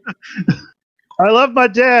good. I love my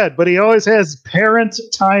dad, but he always has parent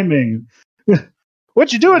timing.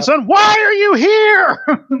 What you doing, son? Why are you here?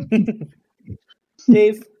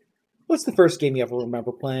 Dave, what's the first game you ever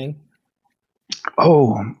remember playing?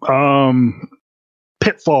 Oh,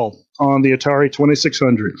 Pitfall on the Atari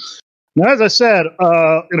 2600. Now, as I said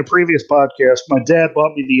in a previous podcast, my dad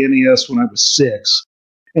bought me the NES when I was 6.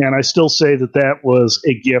 And I still say that that was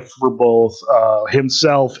a gift for both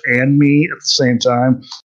himself and me at the same time.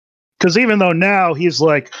 Because even though now he's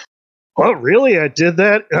like, oh, really? I did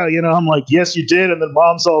that? I'm like, yes, you did. And then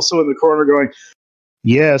mom's also in the corner going,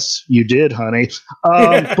 yes, you did, honey.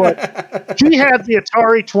 But he had the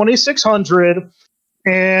Atari 2600,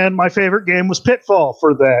 and my favorite game was Pitfall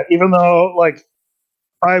for that, even though, like,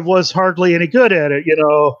 I was hardly any good at it,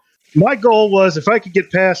 My goal was if I could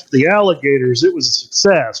get past the alligators, it was a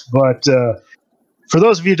success. But for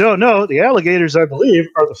those of you who don't know, the alligators, I believe,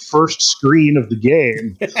 are the first screen of the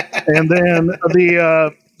game. And then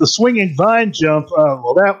the swinging vine jump,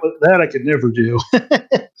 that I could never do.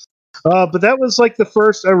 But that was like the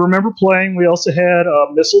first I remember playing. We also had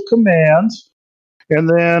Missile Command. And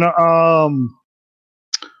then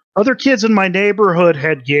other kids in my neighborhood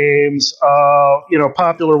had games.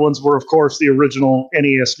 Popular ones were, of course, the original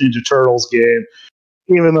NES Ninja Turtles game.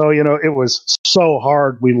 Even though, it was so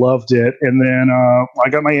hard, we loved it. And then I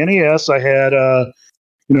got my NES. I had,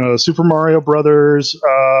 Super Mario Brothers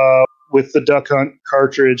with the Duck Hunt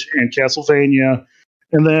cartridge and Castlevania.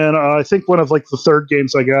 And then I think one of like the third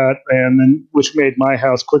games I got, and then which made my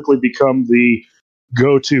house quickly become the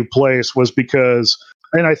go-to place, was because,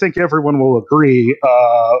 and I think everyone will agree,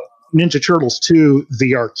 Ninja Turtles 2,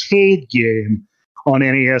 the arcade game on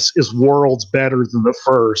NES, is worlds better than the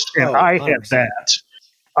first. And I had that.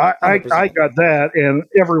 I got that, and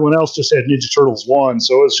everyone else just had Ninja Turtles 1.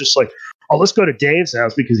 So it was just like, oh, let's go to Dave's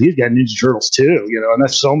house because he's got Ninja Turtles 2, and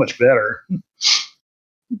that's so much better.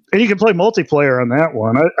 And you can play multiplayer on that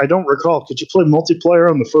one. I don't recall. Could you play multiplayer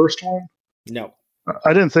on the first one? No.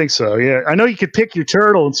 I didn't think so, yeah. I know you could pick your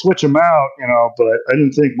turtle and switch them out, but I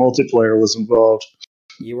didn't think multiplayer was involved.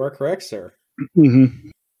 You are correct, sir. Mm-hmm.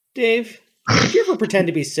 Dave, did you ever pretend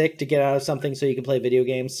to be sick to get out of something so you can play video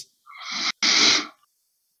games?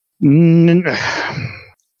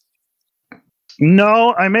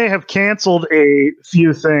 No, I may have canceled a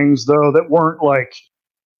few things, though, that weren't like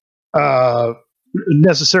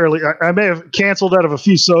necessarily. I may have canceled out of a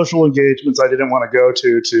few social engagements I didn't want to go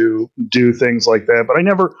to do things like that. But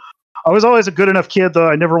I was always a good enough kid, though.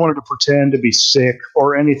 I never wanted to pretend to be sick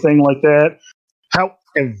or anything like that.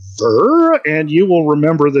 However, and you will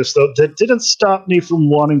remember this, though, that didn't stop me from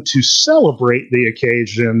wanting to celebrate the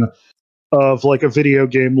occasion of like a video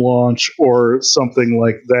game launch or something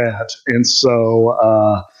like that. And so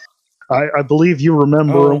I believe you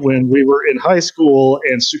remember when we were in high school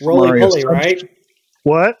and Super Mario Roly-poly, right?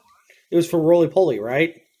 What? It was for Roly-poly,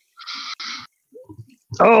 right?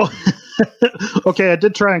 Oh, okay. I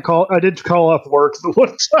did call off work the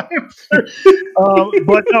one time,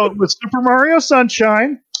 but no, it was Super Mario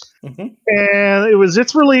Sunshine, and it was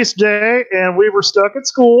its release day, and we were stuck at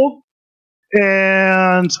school,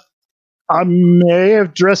 and I may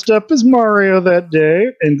have dressed up as Mario that day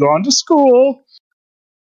and gone to school,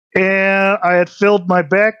 and I had filled my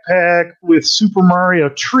backpack with Super Mario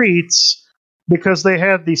treats because they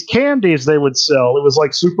had these candies they would sell. It was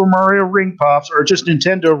like Super Mario Ring Pops or just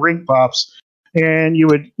Nintendo Ring Pops, and you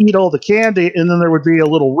would eat all the candy, and then there would be a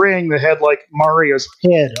little ring that had like Mario's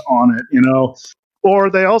head on it, Or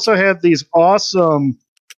they also had these awesome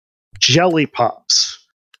jelly pops.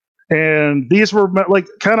 And these were like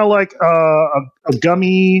kind of like a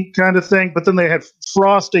gummy kind of thing, but then they had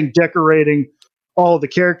frosting decorating all of the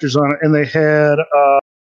characters on it, and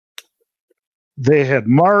they had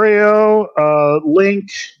Mario,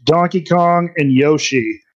 Link, Donkey Kong, and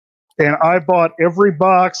Yoshi. And I bought every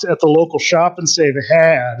box at the local shop and save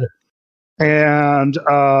had. And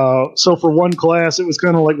so for one class, it was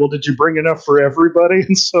kind of like, well, did you bring enough for everybody?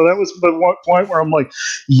 And so that was the one point where I'm like,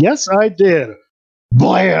 yes, I did.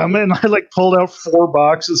 Blam! And I like pulled out 4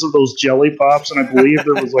 boxes of those jelly pops, and I believe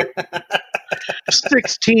there was like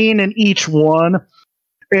 16 in each one.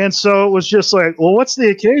 And so it was just like, well, what's the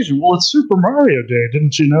occasion? Well, it's Super Mario Day,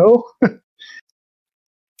 didn't you know?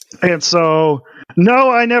 And so, no,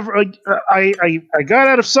 I never. I got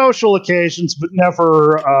out of social occasions, but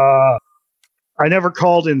never. I never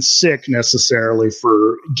called in sick necessarily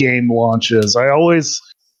for game launches. I always,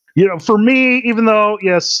 for me, even though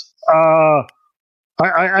yes.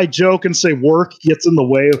 I joke and say work gets in the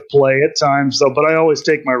way of play at times, though, but I always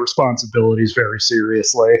take my responsibilities very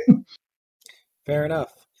seriously. Fair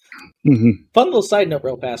enough. Mm-hmm. Fun little side note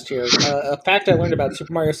real fast here. A fact I learned about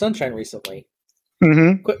Super Mario Sunshine recently.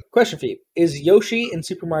 Mm-hmm. Question for you. Is Yoshi in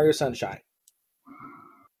Super Mario Sunshine?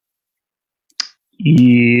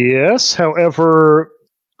 Yes, however,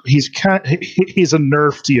 he's a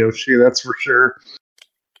nerfed Yoshi, that's for sure.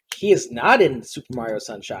 he is not in Super Mario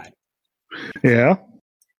Sunshine. Yeah.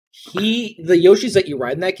 The Yoshis that you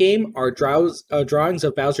ride in that game are drawings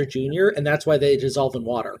of Bowser Jr., and that's why they dissolve in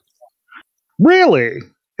water. Really?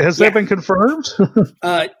 Has that been confirmed?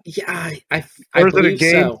 Yeah, I or is it a believe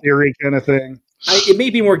game so. theory kind of thing? It may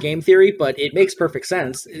be more game theory, but it makes perfect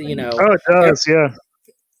sense. You know. Oh, it does. Yeah.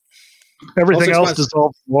 Everything else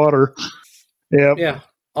dissolves in water. Yeah. Yeah.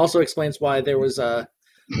 Also explains why there was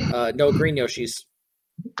no green Yoshis.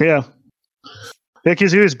 Yeah.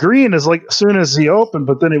 Because he was green as soon as he opened,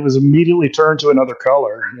 but then it was immediately turned to another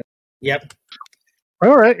color. Yep.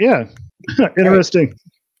 All right. Yeah. Interesting. Right.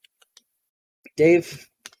 Dave,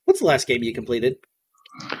 what's the last game you completed?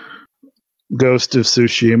 Ghost of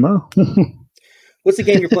Tsushima. What's the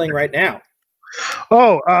game you're playing right now?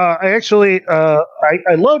 Oh, I actually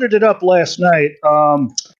I loaded it up last night.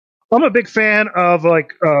 I'm a big fan of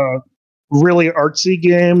really artsy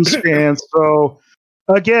games, and so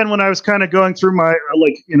again, when I was kind of going through my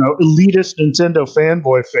elitist Nintendo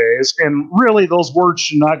fanboy phase, and really those words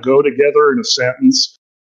should not go together in a sentence,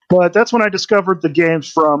 but that's when I discovered the games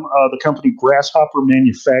from the company Grasshopper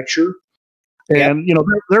Manufacture, and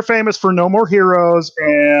they're famous for No More Heroes,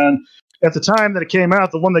 and at the time that it came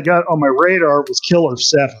out, the one that got on my radar was Killer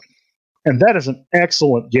 7. And that is an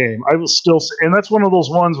excellent game. I will still say, and that's one of those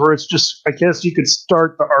ones where it's just, I guess you could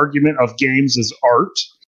start the argument of games as art.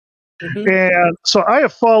 Mm-hmm. And so I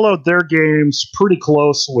have followed their games pretty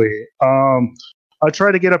closely. I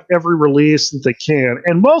try to get up every release that they can.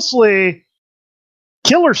 And mostly,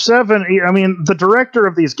 Killer 7, I mean, the director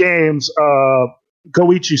of these games,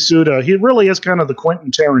 Goichi Suda, he really is kind of the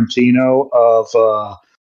Quentin Tarantino of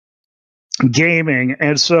gaming.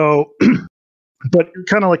 And so, but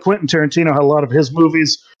kind of like Quentin Tarantino had a lot of his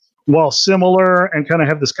movies, while similar and kind of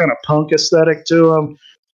have this kind of punk aesthetic to them,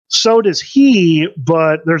 so does he,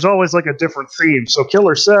 but there's always a different theme. So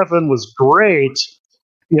Killer 7 was great.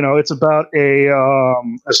 It's about a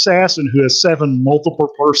assassin who has 7 multiple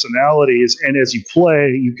personalities, and as you play,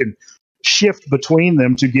 you can shift between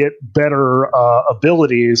them to get better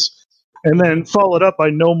abilities. And then followed up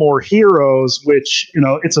by No More Heroes, which,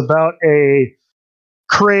 it's about a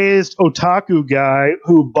crazed otaku guy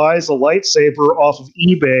who buys a lightsaber off of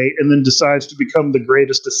eBay and then decides to become the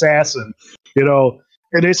greatest assassin,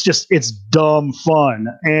 and it's dumb fun.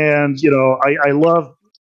 And,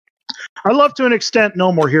 I love to an extent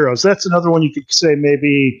No More Heroes. That's another one you could say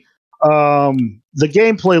maybe the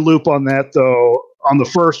gameplay loop on that, though, on the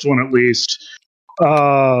first one at least,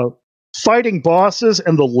 fighting bosses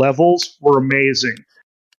and the levels were amazing.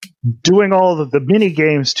 Doing all of the mini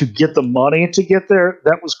games to get the money to get there,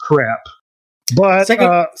 that was crap. But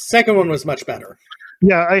second one was much better.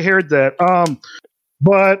 Yeah, I heard that.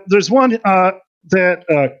 But there's one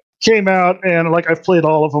that came out, and I've played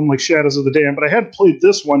all of them, like Shadows of the Dam, but I hadn't played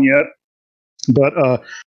this one yet. But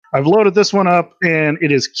I've loaded this one up, and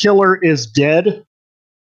it is Killer is Dead.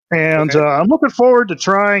 And I'm looking forward to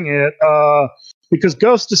trying it because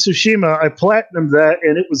Ghost of Tsushima, I platinumed that,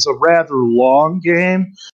 and it was a rather long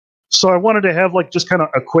game. So I wanted to have just kind of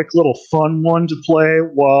a quick little fun one to play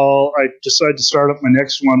while I decide to start up my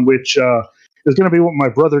next one, which is going to be what my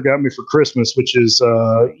brother got me for Christmas, which is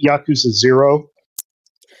Yakuza 0.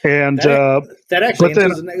 And that actually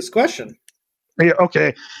answers the next question. Yeah,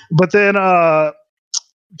 okay. But then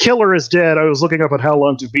Killer is Dead. I was looking up at how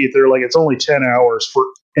long to beat. They're it's only 10 hours for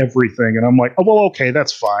everything. And I'm like, oh, well, okay,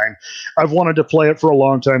 that's fine. I've wanted to play it for a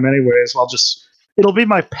long time anyways. It'll be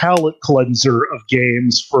my palate cleanser of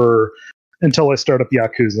games until I start up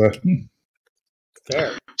Yakuza.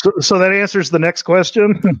 Fair. So that answers the next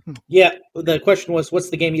question? Yeah. The question was, what's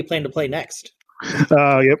the game you plan to play next?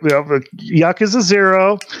 Yep. Yakuza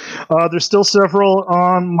 0. There's still several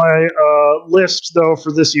on my list, though,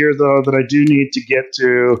 for this year, though, that I do need to get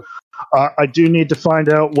to. I do need to find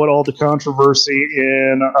out what all the controversy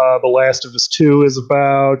in The Last of Us 2 is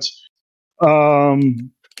about.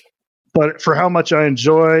 But for how much I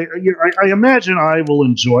enjoy, I imagine I will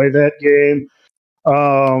enjoy that game.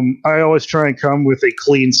 I always try and come with a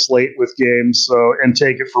clean slate with games, and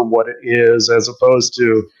take it for what it is, as opposed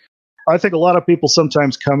to, I think a lot of people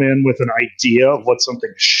sometimes come in with an idea of what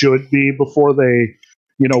something should be before they,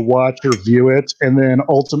 watch or view it, and then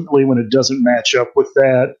ultimately, when it doesn't match up with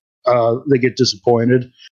that, they get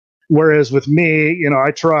disappointed. Whereas with me,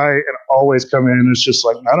 I try and always come in and it's just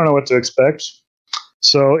I don't know what to expect.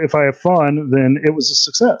 So if I have fun, then it was a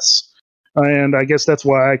success. And I guess that's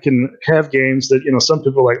why I can have games that, some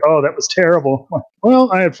people are like, oh, that was terrible.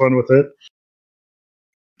 Well, I had fun with it.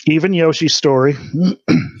 Even Yoshi's Story.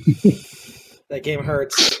 That game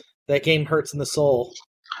hurts. That game hurts in the soul.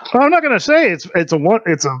 Well, I'm not going to say it's a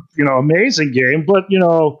amazing game, but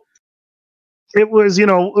it was, it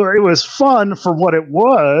was fun for what it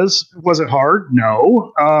was. Was it hard?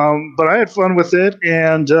 No. But I had fun with it.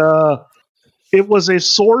 And it was a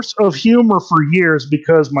source of humor for years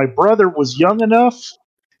because my brother was young enough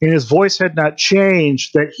and his voice had not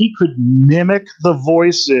changed that he could mimic the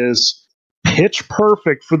voices pitch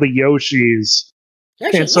perfect for the Yoshis.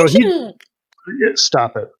 And so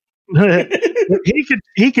stop it.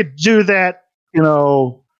 he could do that,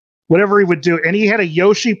 whatever he would do. And he had a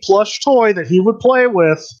Yoshi plush toy that he would play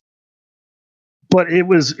with, but it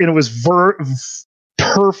was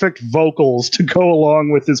perfect vocals to go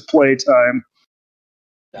along with his playtime.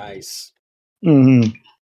 Nice. Mm-hmm.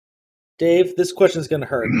 Dave, this question is going to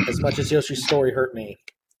hurt as much as Yoshi's story hurt me.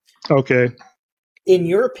 Okay. In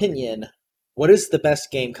your opinion, what is the best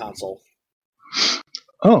game console?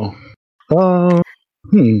 Oh.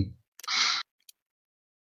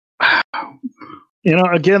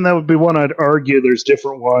 Again, that would be one I'd argue there's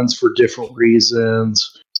different ones for different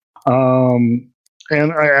reasons. And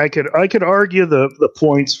I could argue the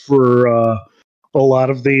points for a lot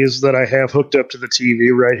of these that I have hooked up to the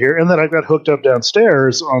TV right here, and that I've got hooked up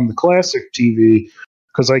downstairs on the classic TV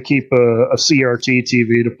because I keep a CRT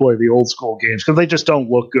TV to play the old school games because they just don't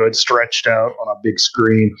look good stretched out on a big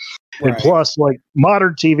screen. Right. And plus, like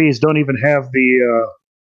modern TVs don't even have the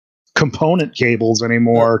component cables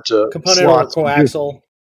anymore to component or coaxial.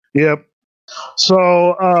 Yep.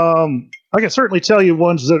 So I can certainly tell you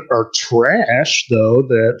ones that are trash, though,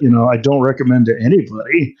 that I don't recommend to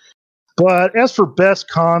anybody. But as for best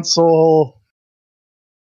console,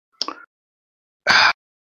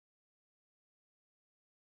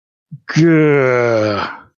 I'm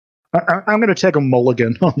going to take a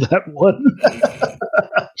mulligan on that one.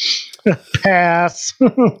 Pass.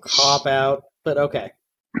 Cop out, but okay.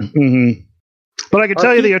 Mm-hmm. But I can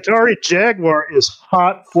tell you the Atari Jaguar is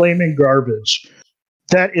hot, flaming garbage.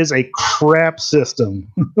 That is a crap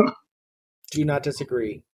system. Do not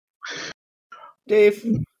disagree. Dave,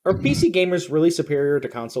 are PC gamers really superior to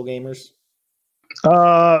console gamers?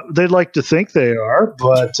 They'd like to think they are,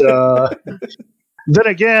 but then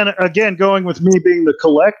again, going with me being the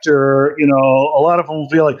collector, a lot of them will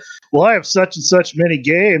be like, well, I have such and such many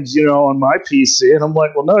games, on my PC. And I'm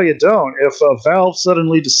like, well, no, you don't. If Valve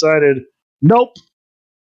suddenly decided, nope,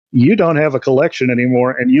 you don't have a collection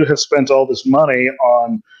anymore, and you have spent all this money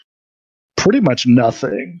on pretty much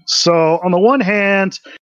nothing. So on the one hand,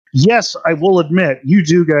 yes, I will admit, you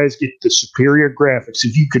do guys get the superior graphics.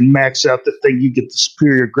 If you can max out the thing, you get the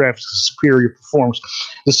superior graphics, the superior performance,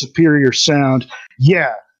 the superior sound.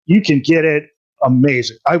 Yeah, you can get it.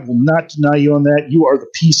 Amazing. I will not deny you on that. You are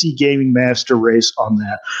the PC gaming master race on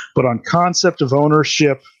that. But on concept of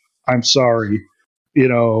ownership, I'm sorry.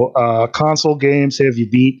 Console games have you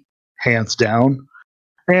beat hands down.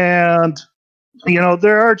 And,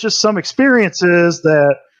 there are just some experiences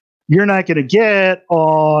that you're not going to get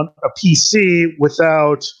on a PC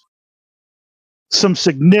without some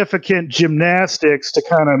significant gymnastics to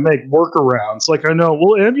kind of make workarounds. Like I know,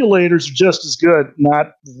 well, emulators are just as good.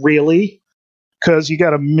 Not really, because you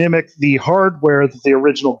got to mimic the hardware that the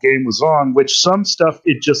original game was on, which some stuff,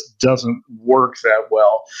 it just doesn't work that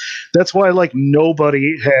well. That's why, like,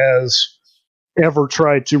 nobody has ever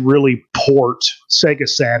tried to really port Sega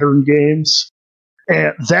Saturn games.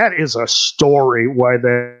 And that is a story why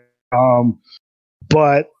that...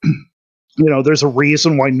 but there's a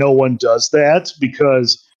reason why no one does that,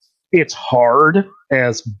 because it's hard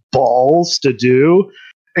as balls to do.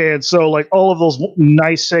 And so, like, all of those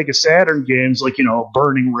nice Sega Saturn games, like,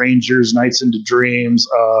 Burning Rangers, Nights into Dreams,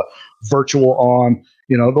 Virtual On,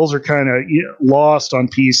 those are kind of lost on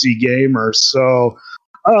PC gamers. So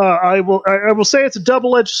I will say it's a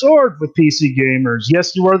double-edged sword with PC gamers.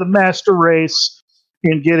 Yes, you are the master race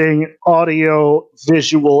in getting audio,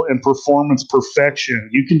 visual, and performance perfection.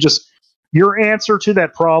 You can your answer to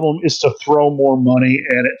that problem is to throw more money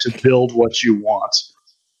at it to build what you want.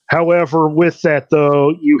 However, with that,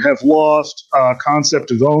 though, you have lost a concept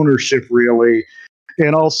of ownership, really.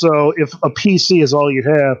 And also, if a PC is all you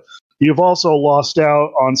have, you've also lost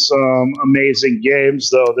out on some amazing games,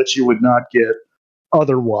 though, that you would not get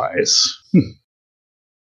otherwise.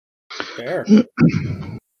 Fair.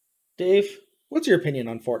 Dave, what's your opinion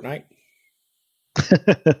on Fortnite?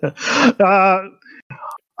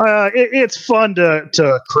 It's fun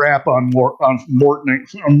to crap on Fortnite,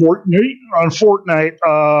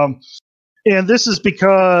 and this is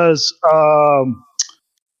because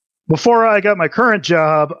before I got my current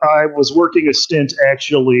job, I was working a stint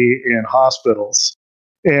actually in hospitals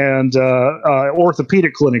and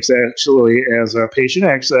orthopedic clinics, actually, as a patient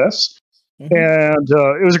access. Mm-hmm. And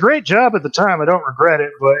it was a great job at the time. I don't regret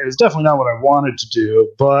it, but it was definitely not what I wanted to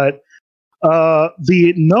do. But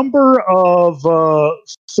the number of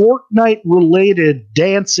Fortnite-related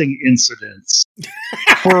dancing incidents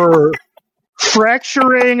for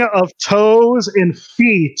fracturing of toes and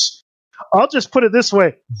feet. I'll just put it this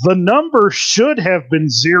way: the number should have been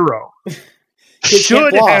 0.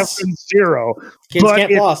 Should have been 0, Kids but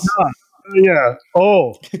can't it's floss. not. Yeah.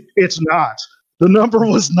 Oh, it's not. The number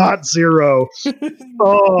was not 0.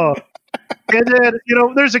 Oh. And then,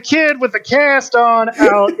 there's a kid with a cast on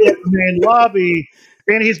out in the main lobby,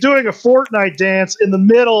 and he's doing a Fortnite dance in the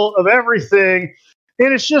middle of everything.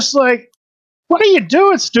 And it's just like, what are you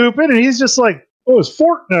doing, stupid? And he's just like, oh, it's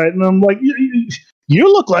Fortnite. And I'm like,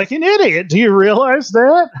 you look like an idiot. Do you realize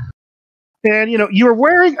that? And, you were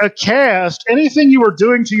wearing a cast. Anything you were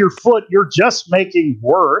doing to your foot, you're just making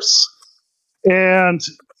worse. And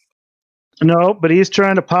no, but he's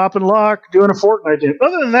trying to pop and lock doing a Fortnite dance.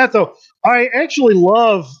 Other than that, though, I actually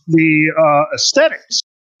love the aesthetics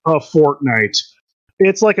of Fortnite.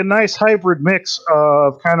 It's like a nice hybrid mix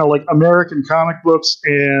of kind of like American comic books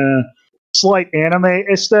and slight anime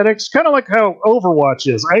aesthetics, kind of like how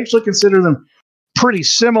Overwatch is. I actually consider them pretty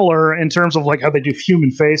similar in terms of like how they do human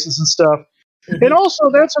faces and stuff. Mm-hmm. And also,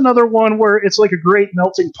 that's another one where it's like a great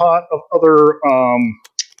melting pot of other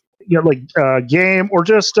game or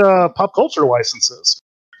just pop culture licenses.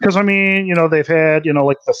 Because, they've had,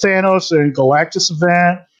 like the Thanos and Galactus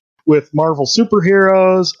event with Marvel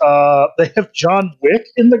superheroes. They have John Wick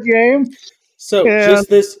in the game. So,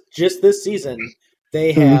 just this season,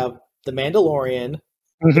 they have The Mandalorian,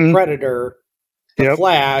 The Predator, The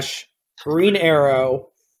Flash, Green Arrow,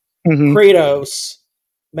 Kratos,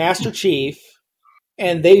 Master Chief,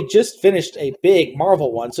 and they just finished a big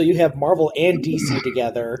Marvel one. So you have Marvel and DC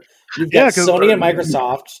together. You've got Sony and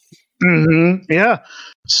Microsoft. Yeah.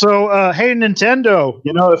 So, hey, Nintendo,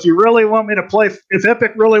 if you really want me to play, if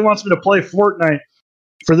Epic really wants me to play Fortnite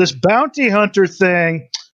for this bounty hunter thing,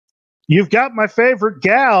 you've got my favorite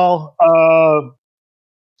gal.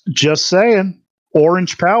 Just saying,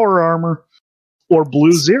 orange power armor or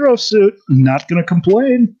blue Zero suit. Not going to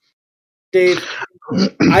complain. Dave,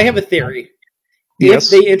 I have a theory.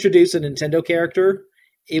 Yes. If they introduce a Nintendo character,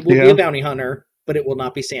 it will be a bounty hunter, but it will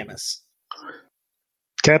not be Samus.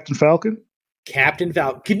 Captain Falcon? Captain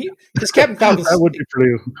Falcon. Because Captain Falcon. That would be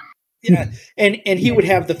pretty. Yeah, and he would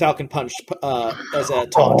have the Falcon Punch as a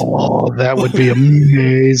taunt. Oh, that would be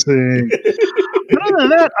amazing. But other than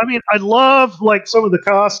that, I love like some of the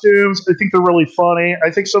costumes. I think they're really funny.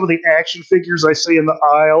 I think some of the action figures I see in the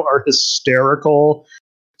aisle are hysterical.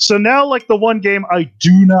 So now, like the one game I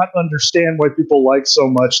do not understand why people like so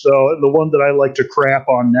much, though, and the one that I like to crap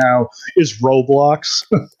on now is Roblox.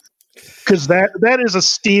 Because that is a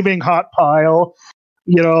steaming hot pile,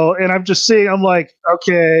 and I'm just seeing, I'm like,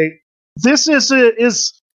 okay, this isn't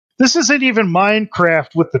even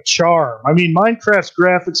Minecraft with the charm. Minecraft's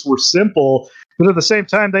graphics were simple, but at the same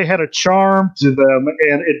time, they had a charm to them,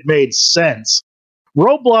 and it made sense.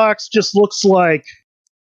 Roblox just looks like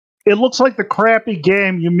the crappy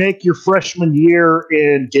game you make your freshman year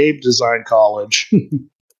in game design college.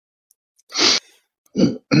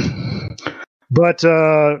 But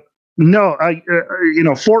no,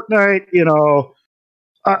 Fortnite,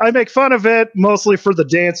 I make fun of it mostly for the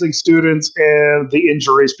dancing students and the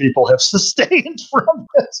injuries people have sustained from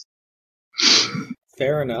it.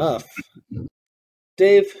 Fair enough.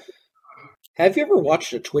 Dave, have you ever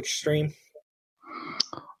watched a Twitch stream?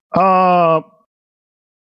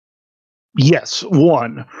 Yes,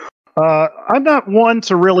 one. I'm not one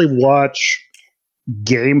to really watch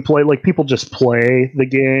gameplay, like people just play the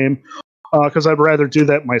game, because I'd rather do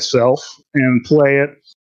that myself and play it.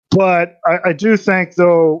 But I do think,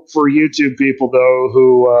 though, for YouTube people, though,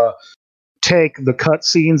 who take the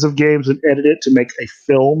cutscenes of games and edit it to make a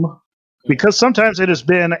film, because sometimes it has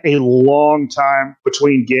been a long time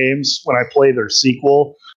between games when I play their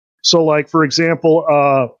sequel. So, like, for example,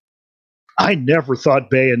 I never thought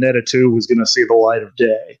Bayonetta 2 was going to see the light of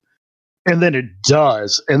day. And then it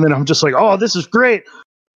does. And then I'm just like, oh, this is great.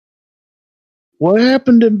 What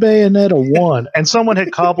happened in Bayonetta 1? And someone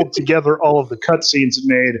had cobbled together all of the cutscenes and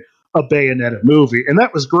made a Bayonetta movie. And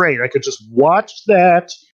that was great. I could just watch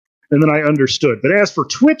that, and then I understood. But as for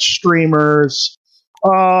Twitch streamers,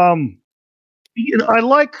 I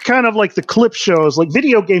like kind of like the clip shows. Like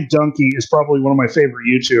Video Game Donkey is probably one of my favorite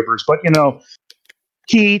YouTubers. But,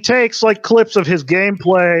 he takes like clips of his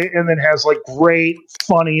gameplay and then has like great,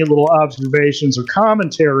 funny little observations or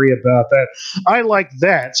commentary about that. I like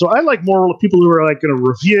that. So I like more people who are like going to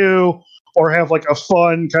review or have like a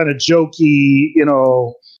fun kind of jokey,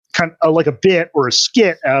 kind of like a bit or a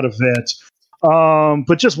skit out of it.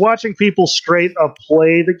 But just watching people straight up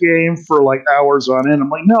play the game for like hours on end, I'm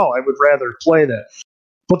like, no, I would rather play that.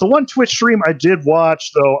 But the one Twitch stream I did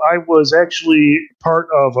watch, though, I was actually part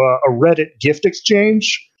of a Reddit gift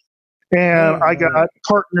exchange, and I got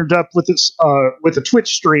partnered up with this with a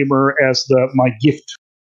Twitch streamer as my gift,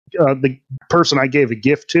 the person I gave a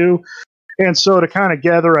gift to, and so to kind of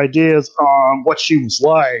gather ideas on what she was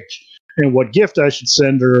like and what gift I should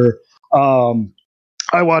send her.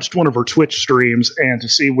 I watched one of her Twitch streams and to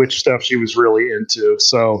see which stuff she was really into.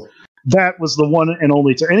 So that was the one and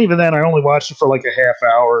only time. And even then, I only watched it for like a half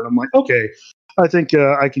hour, and I'm like, okay, I think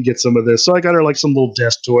I can get some of this. So I got her like some little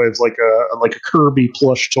desk toys, like a Kirby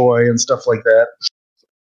plush toy and stuff like that.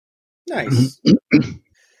 Nice.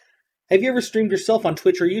 Have you ever streamed yourself on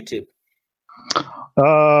Twitch or YouTube?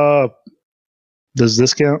 Does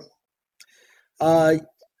this count?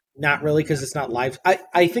 Not really, because it's not live.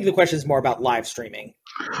 I think the question is more about live streaming.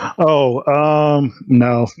 Oh,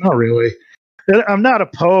 no, not really. I'm not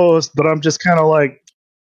opposed, but I'm just kind of like,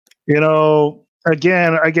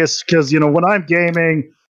 again, I guess because, when I'm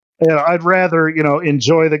gaming, I'd rather,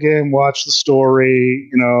 enjoy the game, watch the story,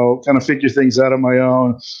 kind of figure things out on my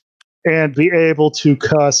own, and be able to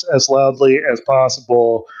cuss as loudly as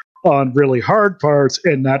possible on really hard parts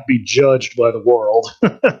and not be judged by the world.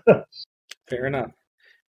 Fair enough.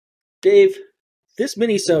 Dave, this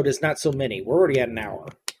mini-sode is not so mini. We're already at an hour.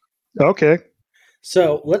 Okay.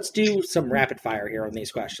 So let's do some rapid fire here on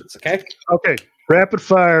these questions, okay? Okay. Rapid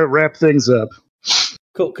fire, wrap things up.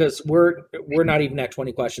 Cool, because we're not even at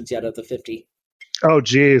 20 questions yet of the 50. Oh,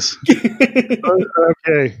 geez.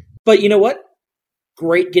 Okay. But you know what?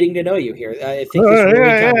 Great getting to know you here. I think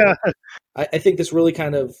this I think this really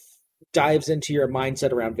kind of dives into your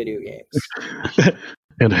mindset around video games.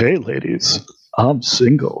 And hey, ladies, I'm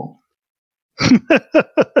single.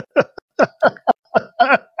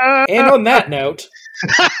 And on that note,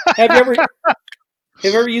 have you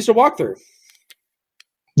ever used a walkthrough?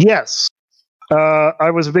 Yes. I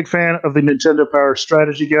was a big fan of the Nintendo Power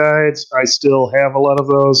strategy guides. I still have a lot of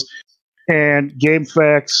those. And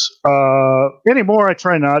GameFAQs. Anymore, I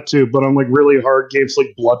try not to, but on like really hard games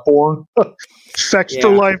like Bloodborne, Facts for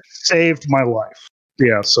Life saved my life.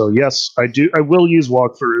 Yeah, so yes, I do. I will use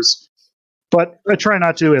walkthroughs, but I try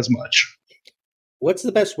not to as much. What's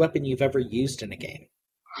the best weapon you've ever used in a game?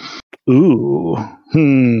 Ooh.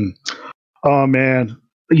 Oh, man.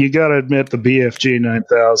 You got to admit the BFG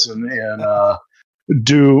 9000 and the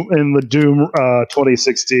Doom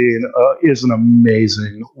 2016 is an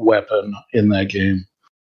amazing weapon in that game.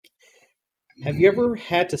 Have you ever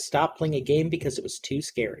had to stop playing a game because it was too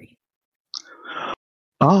scary?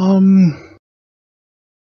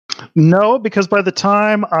 No, because by the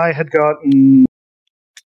time I had gotten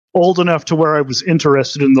old enough to where I was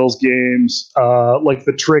interested in those games, like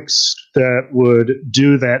the tricks that would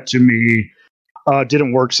do that to me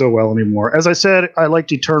didn't work so well anymore. As I said, I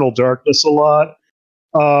liked Eternal Darkness a lot.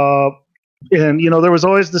 And, there was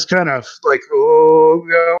always this kind of like,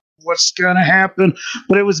 oh, what's going to happen?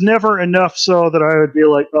 But it was never enough so that I would be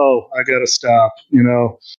like, oh, I got to stop,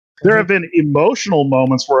 There have been emotional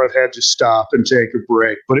moments where I've had to stop and take a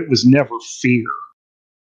break, but it was never fear.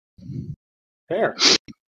 Fair.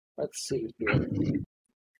 Let's see here.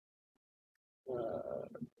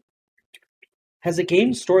 Has a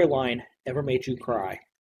game storyline ever made you cry?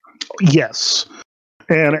 Yes.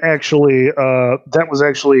 And actually, that was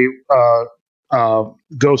actually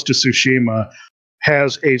Ghost of Tsushima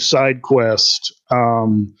has a side quest.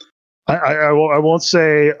 I won't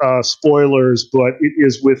say spoilers, but it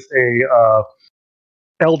is with a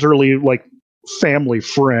elderly family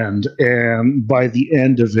friend, and by the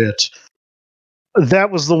end of it,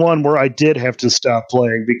 that was the one where I did have to stop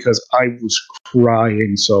playing because I was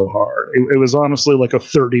crying so hard. It was honestly like a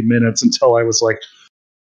 30 minutes until I was like,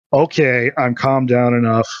 okay, I'm calmed down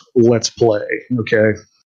enough. Let's play. Okay.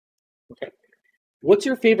 What's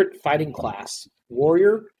your favorite fighting class?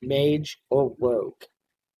 Warrior, mage, or rogue?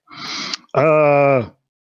 Oh,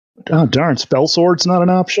 darn, spell sword's not an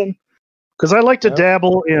option. Because I like to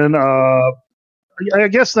dabble in, I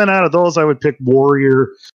guess then out of those I would pick warrior.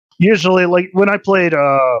 Usually, like when I played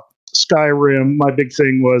Skyrim, my big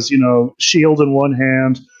thing was, shield in one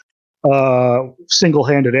hand,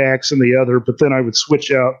 single-handed axe in the other, but then I would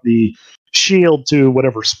switch out the shield to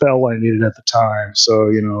whatever spell I needed at the time.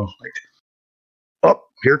 So, oh,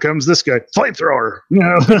 here comes this guy, flamethrower.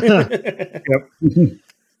 Yep.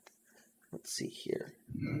 Let's see here.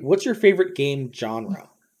 What's your favorite game genre?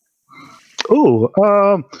 Ooh,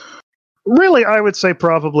 really, I would say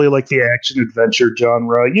probably like the action adventure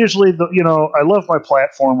genre. Usually, I love my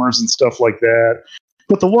platformers and stuff like that.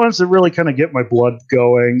 But the ones that really kind of get my blood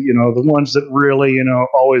going, the ones that really,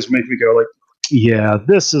 always make me go like, yeah,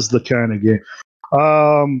 this is the kind of game.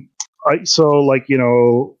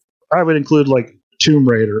 I would include like Tomb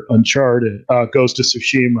Raider, Uncharted, Ghost of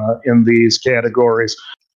Tsushima in these categories.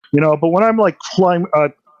 But when I'm like flying,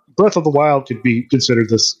 Breath of the Wild could be considered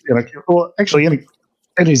this. Actually,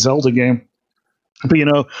 any Zelda game. But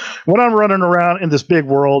when I'm running around in this big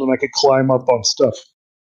world and I could climb up on stuff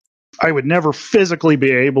I would never physically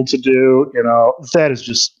be able to do, that is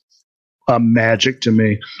just magic to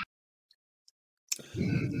me.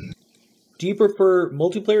 Do you prefer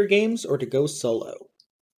multiplayer games or to go solo?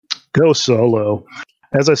 Go solo.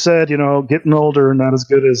 As I said, getting older, not as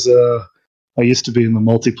good as I used to be in the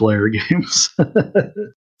multiplayer games.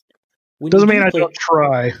 Doesn't mean I don't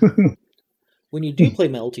try. When you do play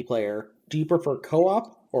multiplayer, do you prefer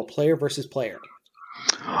co-op or player versus player?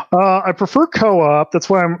 I prefer co-op. That's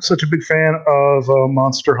why I'm such a big fan of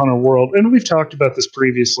Monster Hunter World. And we've talked about this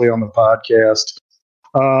previously on the podcast.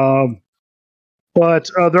 But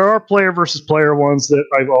there are player versus player ones that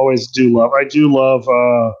I always do love. I do love,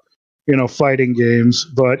 fighting games,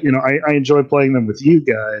 but, I enjoy playing them with you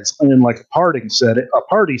guys in like a party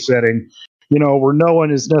setting, where no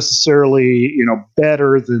one is necessarily,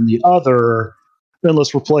 better than the other,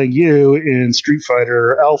 unless we're playing you in Street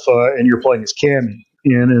Fighter Alpha and you're playing as Cammy.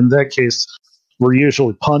 And in that case, we're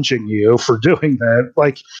usually punching you for doing that,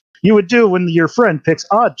 like you would do when your friend picks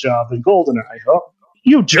Odd Job in GoldenEye. Oh,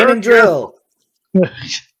 you jerk! Drill.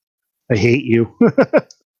 I hate you.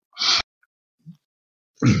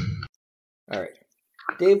 All right,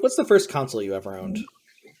 Dave. What's the first console you ever owned?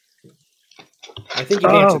 I think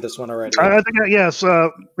you've answered this one already. I think yes.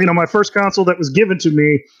 My first console that was given to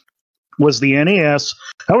me was the NES.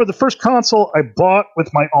 However, the first console I bought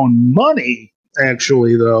with my own money,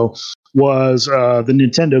 actually, though, was the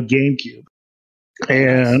Nintendo GameCube.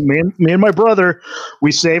 And me and my brother,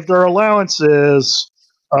 we saved our allowances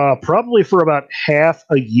probably for about half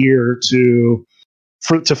a year to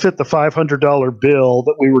fit the $500 bill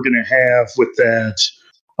that we were going to have with that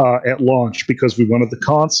at launch, because we wanted the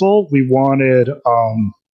console, we wanted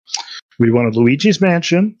Luigi's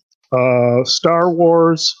Mansion, Star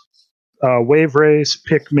Wars, Wave Race,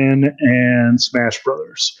 Pikmin, and Smash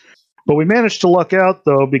Brothers. But we managed to luck out,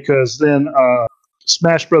 though, because then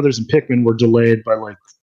Smash Brothers and Pikmin were delayed by like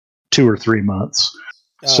 2 or 3 months.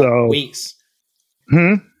 So weeks.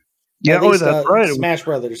 Yeah, least, that's right. Smash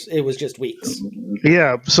Brothers, it was just weeks.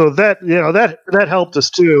 Yeah, so that helped us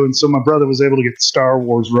too, and so my brother was able to get Star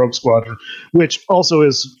Wars Rogue Squadron, which also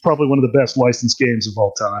is probably one of the best licensed games of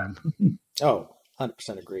all time. Oh,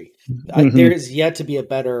 100% agree. There is yet to be a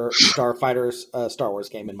better Star Wars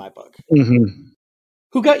game in my book. Mm-hmm.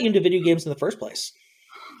 Who got you into video games in the first place?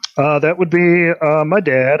 That would be my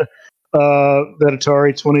dad, that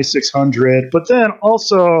Atari 2600, but then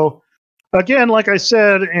also, again, like I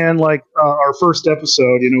said in like our first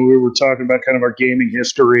episode, we were talking about kind of our gaming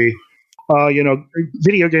history.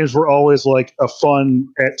 Video games were always like a fun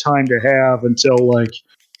time to have until like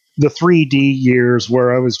the 3D years,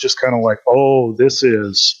 where I was just kind of like, oh, this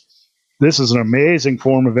is an amazing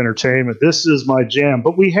form of entertainment. This is my jam.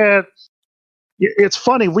 But it's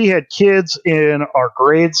funny, we had kids in our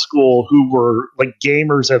grade school who were like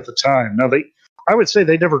gamers at the time. Now I would say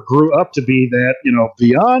they never grew up to be that,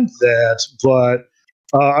 beyond that. But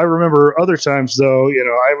I remember other times, though,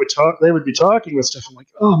 they would be talking with stuff. I'm like,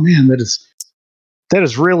 oh man, that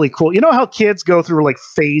is really cool. You know how kids go through like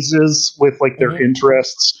phases with like their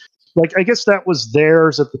interests? Like, I guess that was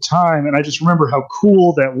theirs at the time. And I just remember how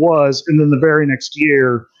cool that was. And then the very next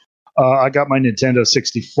year, I got my Nintendo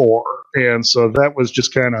 64. And so that was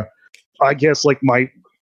just kind of, I guess, like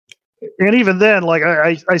and even then, like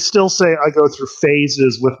I still say I go through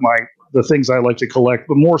phases with the things I like to collect,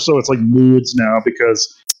 but more so it's like moods now,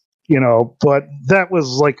 because, but that was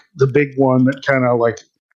like the big one that kind of like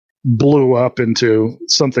blew up into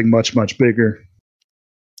something much, much bigger.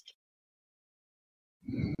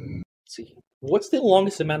 Let's see. What's the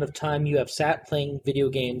longest amount of time you have sat playing video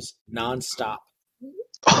games nonstop?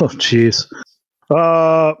 Oh, jeez.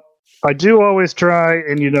 I do always try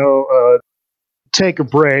and, take a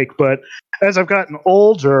break, but as I've gotten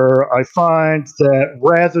older, I find that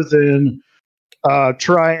rather than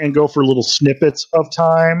try and go for little snippets of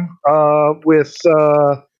time with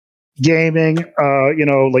gaming, I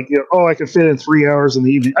can fit in 3 hours in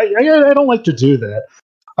the evening. I don't like to do that.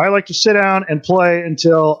 I like to sit down and play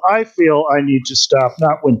until I feel I need to stop,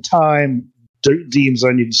 not when time deems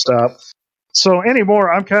I need to stop. So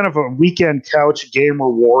anymore, I'm kind of a weekend couch gamer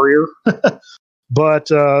warrior. But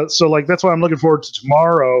so like that's why I'm looking forward to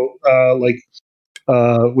tomorrow.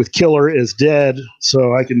 with Killer is Dead,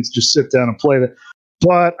 so I can just sit down and play that.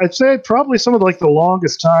 But I'd say probably some of the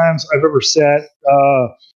longest times I've ever sat.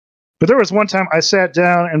 But there was one time I sat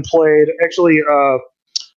down and played actually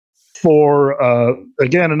for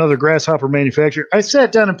again another Grasshopper manufacturer. I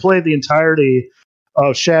sat down and played the entirety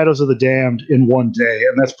of Shadows of the Damned in one day,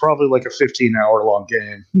 and that's probably like a 15-hour long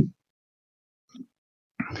game.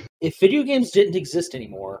 If video games didn't exist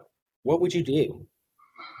anymore, what would you do?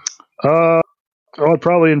 I'd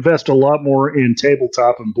probably invest a lot more in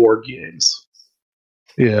tabletop and board games.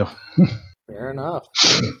 Yeah. Fair enough.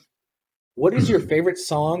 What is your favorite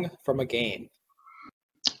song from a game?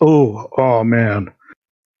 Oh man.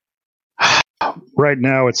 Right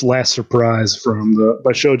now it's Last Surprise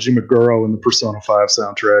by Shoji Meguro and the Persona 5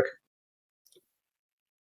 soundtrack.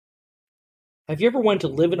 Have you ever wanted to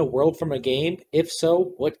live in a world from a game? If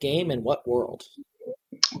so, what game and what world?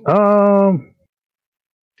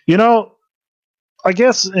 I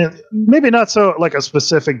guess maybe not so like a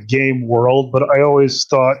specific game world, but I always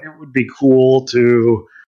thought it would be cool to,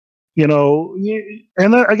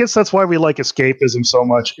 and I guess that's why we like escapism so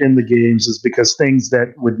much in the games, is because things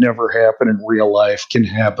that would never happen in real life can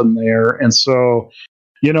happen there. And so,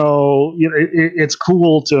 it's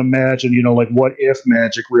cool to imagine, like what if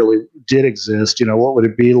magic really did exist? What would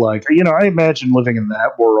it be like? I imagine living in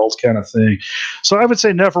that world kind of thing. So I would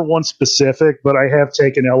say never one specific, but I have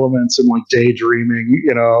taken elements in like daydreaming,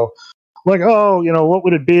 like, what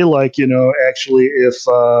would it be like, actually if,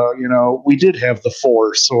 we did have the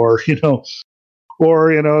Force or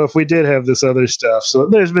if we did have this other stuff. So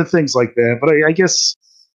there's been things like that, but I guess,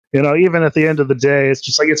 even at the end of the day, it's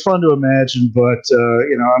just like, it's fun to imagine, but,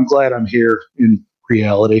 I'm glad I'm here in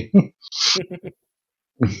reality.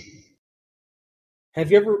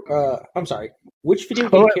 Have you ever, I'm sorry, which video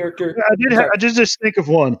game character? I did just think of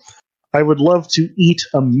one. I would love to eat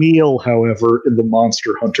a meal, however, in the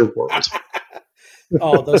Monster Hunter world.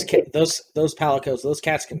 Oh, those palicos, those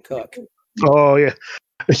cats can cook. Oh, yeah.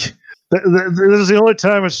 This is the only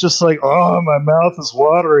time it's just like, oh, my mouth is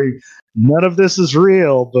watering. None of this is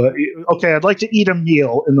real, but okay, I'd like to eat a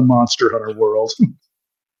meal in the Monster Hunter world.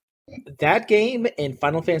 That game and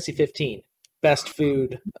Final Fantasy 15, best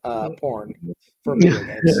food porn for video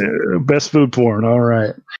games. Best food porn, all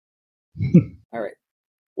right. All right.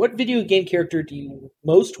 What video game character do you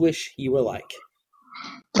most wish you were like?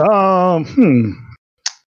 I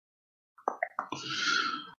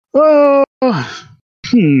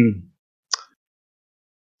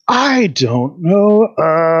don't know.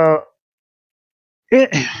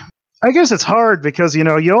 I guess it's hard because,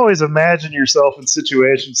 you always imagine yourself in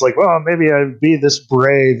situations like, well, maybe I'd be this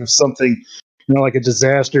brave if something, like a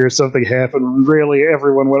disaster or something happened. Really,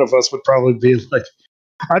 one of us would probably be like,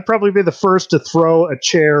 I'd probably be the first to throw a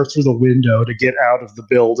chair through the window to get out of the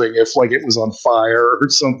building if like it was on fire or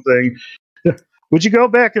something. Would you go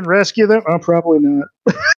back and rescue them? Oh, probably not.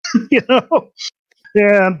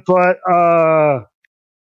 But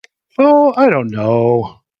I don't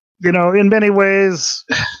know. In many ways,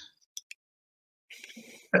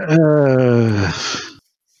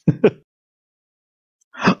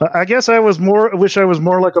 I guess I wish I was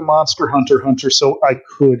more like a Monster Hunter so I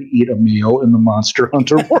could eat a meal in the Monster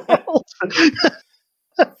Hunter world.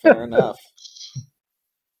 Fair enough.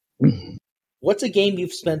 What's a game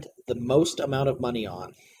you've spent the most amount of money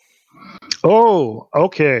on? Oh,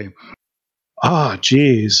 okay. Ah,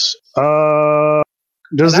 geez.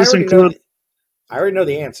 Does this include? I already know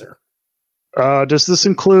the answer. Does this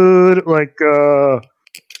include like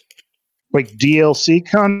DLC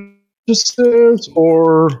contests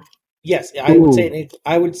or? Yes, I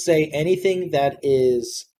would say anything that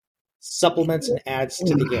is supplements and adds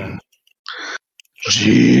to the game.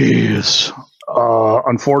 Jeez.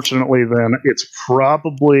 Unfortunately, then it's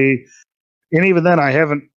probably, and even then, I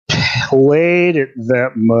haven't played it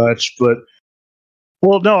that much. But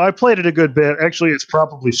no, I played it a good bit. Actually, it's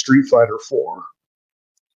probably Street Fighter 4.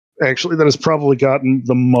 Actually, that has probably gotten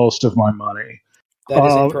the most of my money. That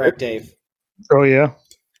is incorrect, Dave. Oh yeah,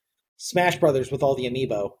 Smash Brothers with all the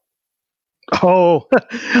amiibo. Oh,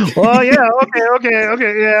 well, yeah, okay,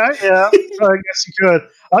 yeah. I guess you could.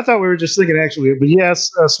 I thought we were just thinking actually, but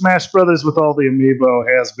yes, Smash Brothers with all the amiibo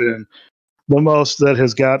has been the most that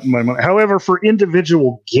has gotten my money. However, for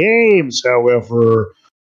individual games, the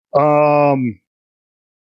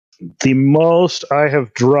most I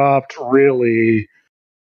have dropped really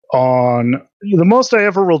on the most I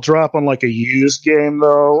ever will drop on like a used game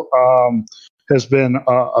though has been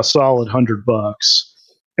a solid $100.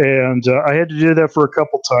 And I had to do that for a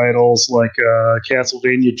couple titles, like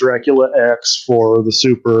Castlevania Dracula X for the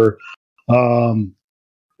Super. And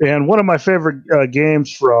one of my favorite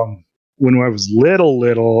games from when I was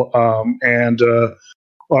little, and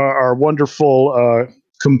our wonderful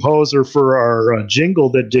composer for our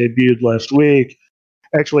jingle that debuted last week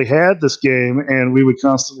actually had this game, and we would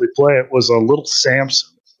constantly play it. Was a Little Samson,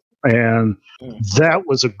 and that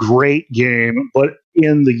was a great game. But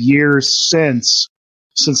in the years since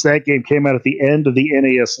that game came out at the end of the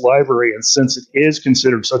NES library, and since it is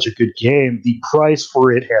considered such a good game, the price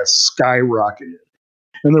for it has skyrocketed.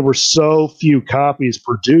 And there were so few copies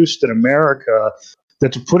produced in America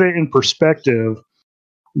that, to put it in perspective,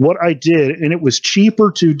 what I did, and it was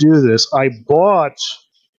cheaper to do this, I bought,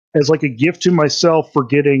 as like a gift to myself for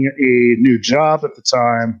getting a new job at the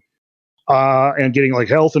time, and getting like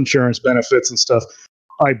health insurance benefits and stuff,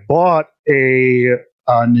 I bought a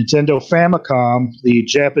Nintendo Famicom, the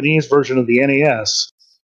Japanese version of the NES,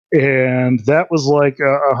 and that was like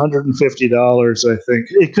 $150, I think,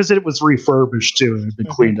 because it was refurbished too and had been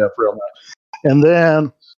cleaned up real nice. And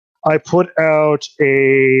then I put out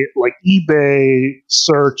a like eBay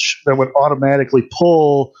search that would automatically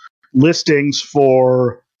pull listings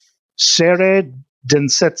for Sere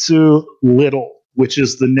Densetsu Little, which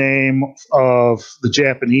is the name of the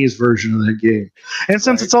Japanese version of the game. And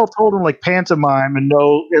since it's all told in like pantomime and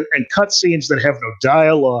and cutscenes that have no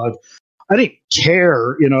dialogue, I didn't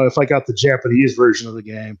care, if I got the Japanese version of the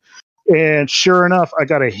game. And sure enough, I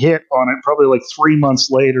got a hit on it probably like 3 months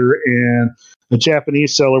later, and the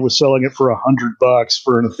Japanese seller was selling it for $100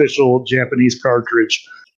 for an official Japanese cartridge.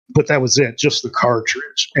 But that was it, just the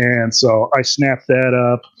cartridge. And so I snapped that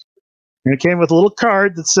up. And it came with a little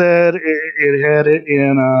card that said it had it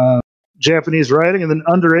in Japanese writing, and then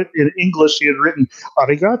under it in English he had written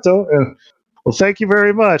 "Arigato." And, well, thank you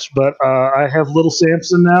very much. But I have Little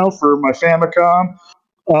Samson now for my Famicom.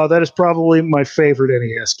 That is probably my favorite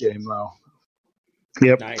NES game, though.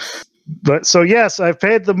 Yep. Nice. But so yes, I've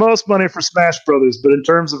paid the most money for Smash Brothers, but in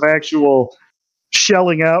terms of actual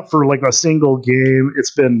shelling out for like a single game,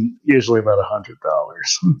 it's been usually about $100.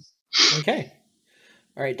 Okay.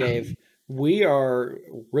 All right, Dave. We are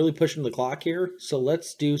really pushing the clock here, so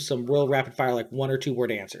let's do some real rapid fire, like 1 or 2 word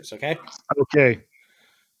answers, okay? Okay.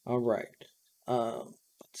 All right. Let's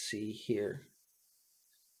see here.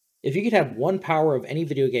 If you could have one power of any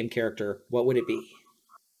video game character, what would it be?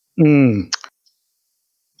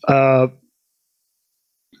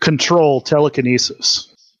 Control,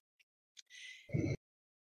 telekinesis.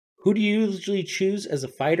 Who do you usually choose as a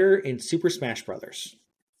fighter in Super Smash Brothers?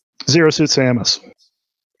 Zero Suit Samus.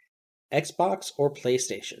 Xbox or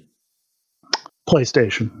PlayStation?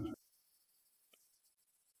 PlayStation.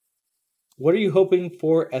 What are you hoping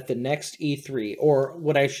for at the next E3? Or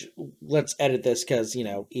let's edit this because,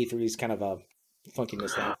 E3 is kind of a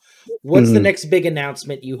funkiness now. What's the next big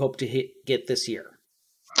announcement you hope to get this year?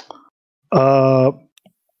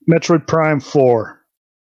 Metroid Prime 4.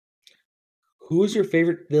 Who is your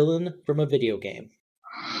favorite villain from a video game?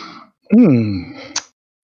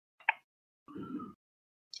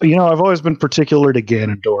 I've always been particular to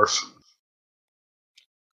Ganondorf.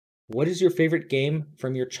 What is your favorite game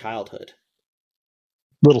from your childhood?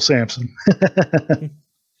 Little Samson.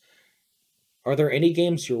 Are there any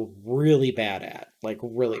games you're really bad at? Like,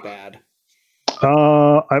 really bad?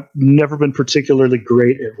 I've never been particularly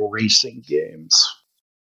great at racing games.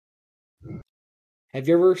 Have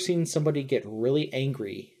you ever seen somebody get really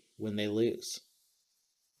angry when they lose?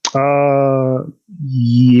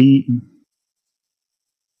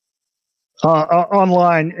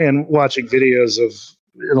 Online and watching videos of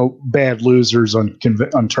bad losers on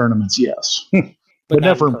tournaments, yes. But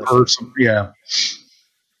never in person. Yeah.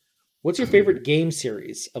 What's your favorite game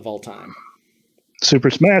series of all time? Super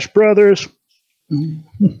Smash Brothers.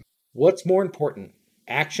 What's more important,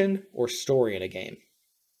 action or story in a game?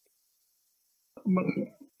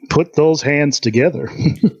 Put those hands together.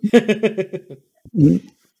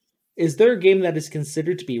 Is there a game that is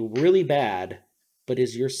considered to be really bad, but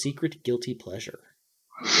is your secret guilty pleasure?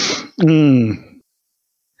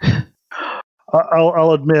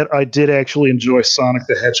 I'll admit I did actually enjoy Sonic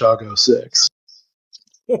the Hedgehog 06.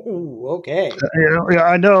 Oh, okay. Yeah,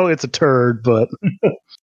 I know it's a turd, but...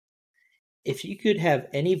 If you could have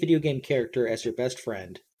any video game character as your best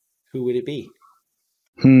friend, who would it be?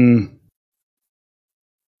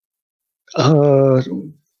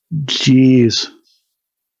 Jeez.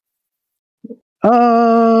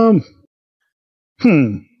 I'll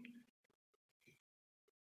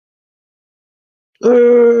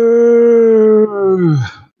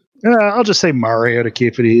just say Mario to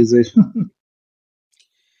keep it easy.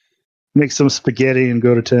 Make some spaghetti and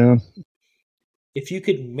go to town. If you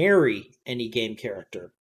could marry any game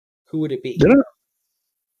character, who would it be? Did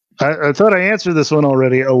I thought I answered this one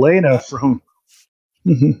already. Elena from...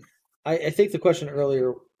 I think the question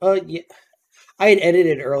earlier, yeah, I had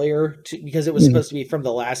edited earlier because it was supposed to be from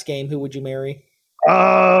the last game. Who would you marry?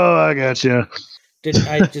 Oh, I got you. Did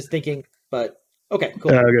I just thinking? But okay,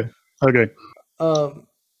 cool. Okay. Let's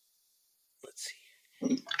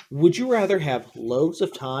see. Would you rather have loads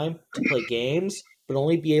of time to play games, but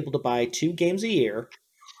only be able to buy 2 games a year,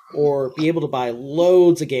 or be able to buy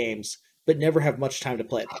loads of games, but never have much time to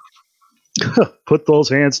play them? Put those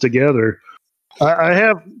hands together.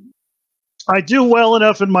 I do well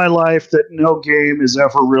enough in my life that no game has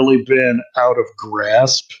ever really been out of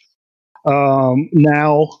grasp.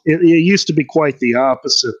 Now, it used to be quite the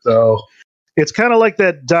opposite, though. It's kind of like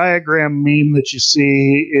that diagram meme that you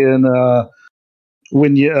see in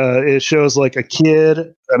when you it shows like a kid,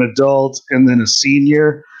 an adult, and then a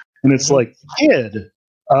senior, and it's like kid,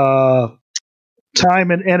 time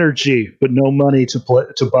and energy, but no money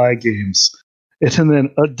to buy games, and then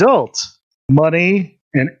adult, money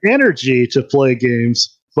and energy to play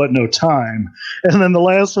games, but no time, and then the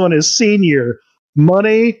last one is senior,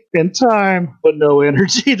 money and time, but no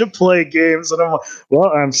energy to play games, and I'm like, well,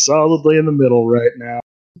 I'm solidly in the middle right now.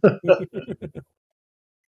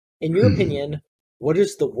 In your opinion, what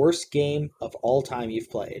is the worst game of all time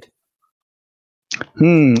you've played?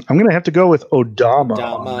 I'm gonna have to go with Odama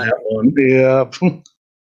on that one. Yep.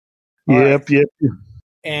 Yep. Yep.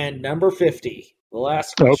 And number 50, the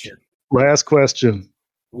last question. Okay. Last question.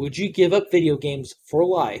 Would you give up video games for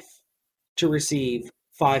life to receive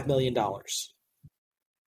 $5 million?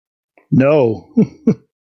 No.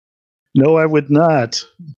 No, I would not.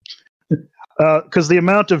 Because the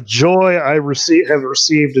amount of joy I have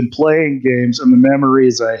received in playing games and the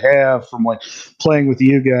memories I have from like playing with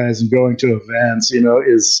you guys and going to events,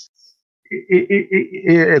 is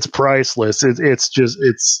it's priceless.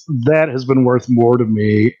 It's that has been worth more to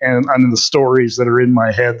me, and I mean the stories that are in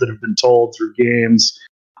my head that have been told through games.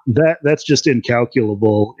 That's just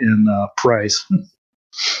incalculable in price.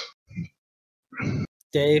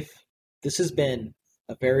 Dave, this has been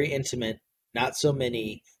a very intimate, not so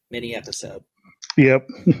many episode. Yep.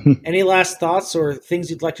 Any last thoughts or things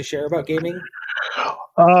you'd like to share about gaming?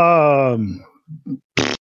 I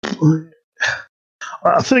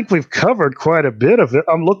think we've covered quite a bit of it.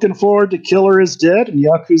 I'm looking forward to Killer is Dead and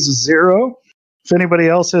Yakuza 0. If anybody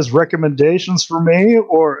else has recommendations for me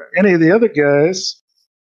or any of the other guys.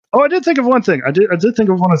 Oh, I did think of one thing. I did think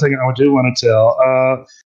of one thing I do want to tell.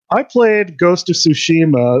 I played Ghost of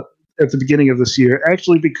Tsushima at the beginning of this year,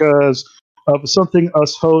 actually because of something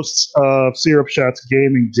us hosts of Syrup Shots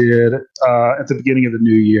Gaming did at the beginning of the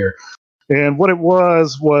new year. And what it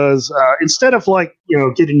was instead of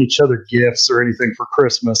getting each other gifts or anything for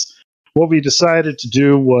Christmas, what we decided to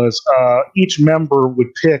do was each member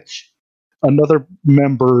would pick another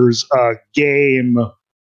member's game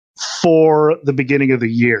for the beginning of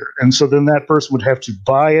the year. And so then that person would have to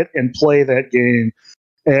buy it and play that game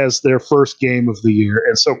as their first game of the year.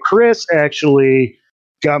 And so Chris actually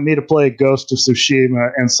got me to play Ghost of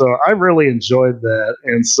Tsushima, and so I really enjoyed that.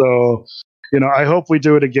 And so, I hope we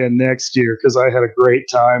do it again next year because I had a great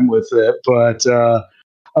time with it. But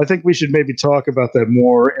I think we should maybe talk about that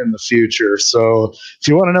more in the future. So if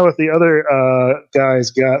you want to know what the other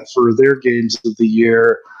guys got for their games of the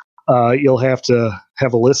year, you'll have to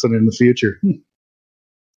have a listen in the future.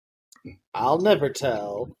 I'll never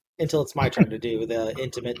tell until it's my turn to do the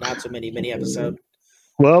intimate, not so many episode.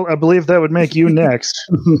 Well, I believe that would make you next.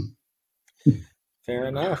 Fair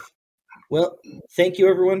enough. Well, thank you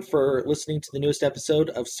everyone for listening to the newest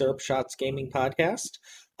episode of Syrup Shots Gaming Podcast.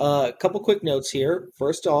 A couple quick notes here.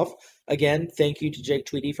 First off, again, thank you to Jake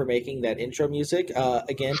Tweedy for making that intro music.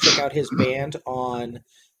 Again, check out his band on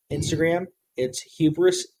Instagram. It's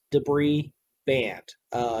Hubris Debris Band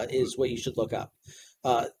is what you should look up.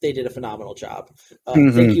 They did a phenomenal job.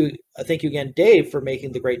 Thank you again, Dave, for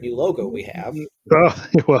making the great new logo we have. Oh,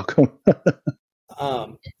 you're welcome.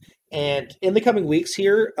 And in the coming weeks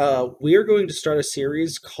here, we are going to start a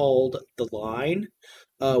series called The Line,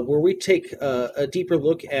 where we take a deeper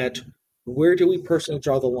look at where do we personally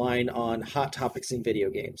draw the line on hot topics in video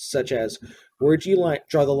games, such as where do you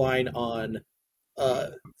draw the line on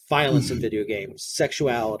violence in video games,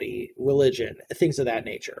 sexuality, religion, things of that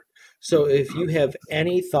nature. So if you have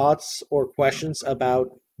any thoughts or questions about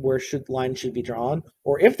where lines should be drawn,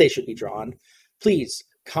 or if they should be drawn, please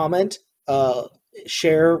comment,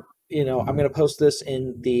 share. I'm going to post this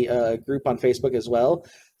in the group on Facebook as well.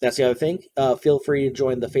 That's the other thing. Feel free to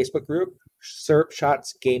join the Facebook group, Syrup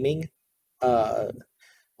Shots Gaming, I'm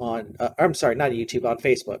sorry, not YouTube, on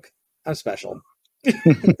Facebook. I'm special.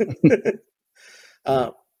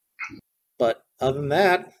 But other than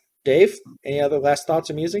that, Dave, any other last thoughts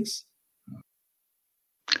or musings?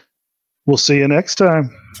 We'll see you next time.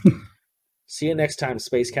 See you next time,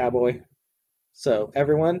 Space Cowboy. So,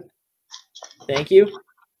 everyone, thank you.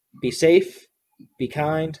 Be safe. Be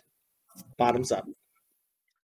kind. Bottoms up.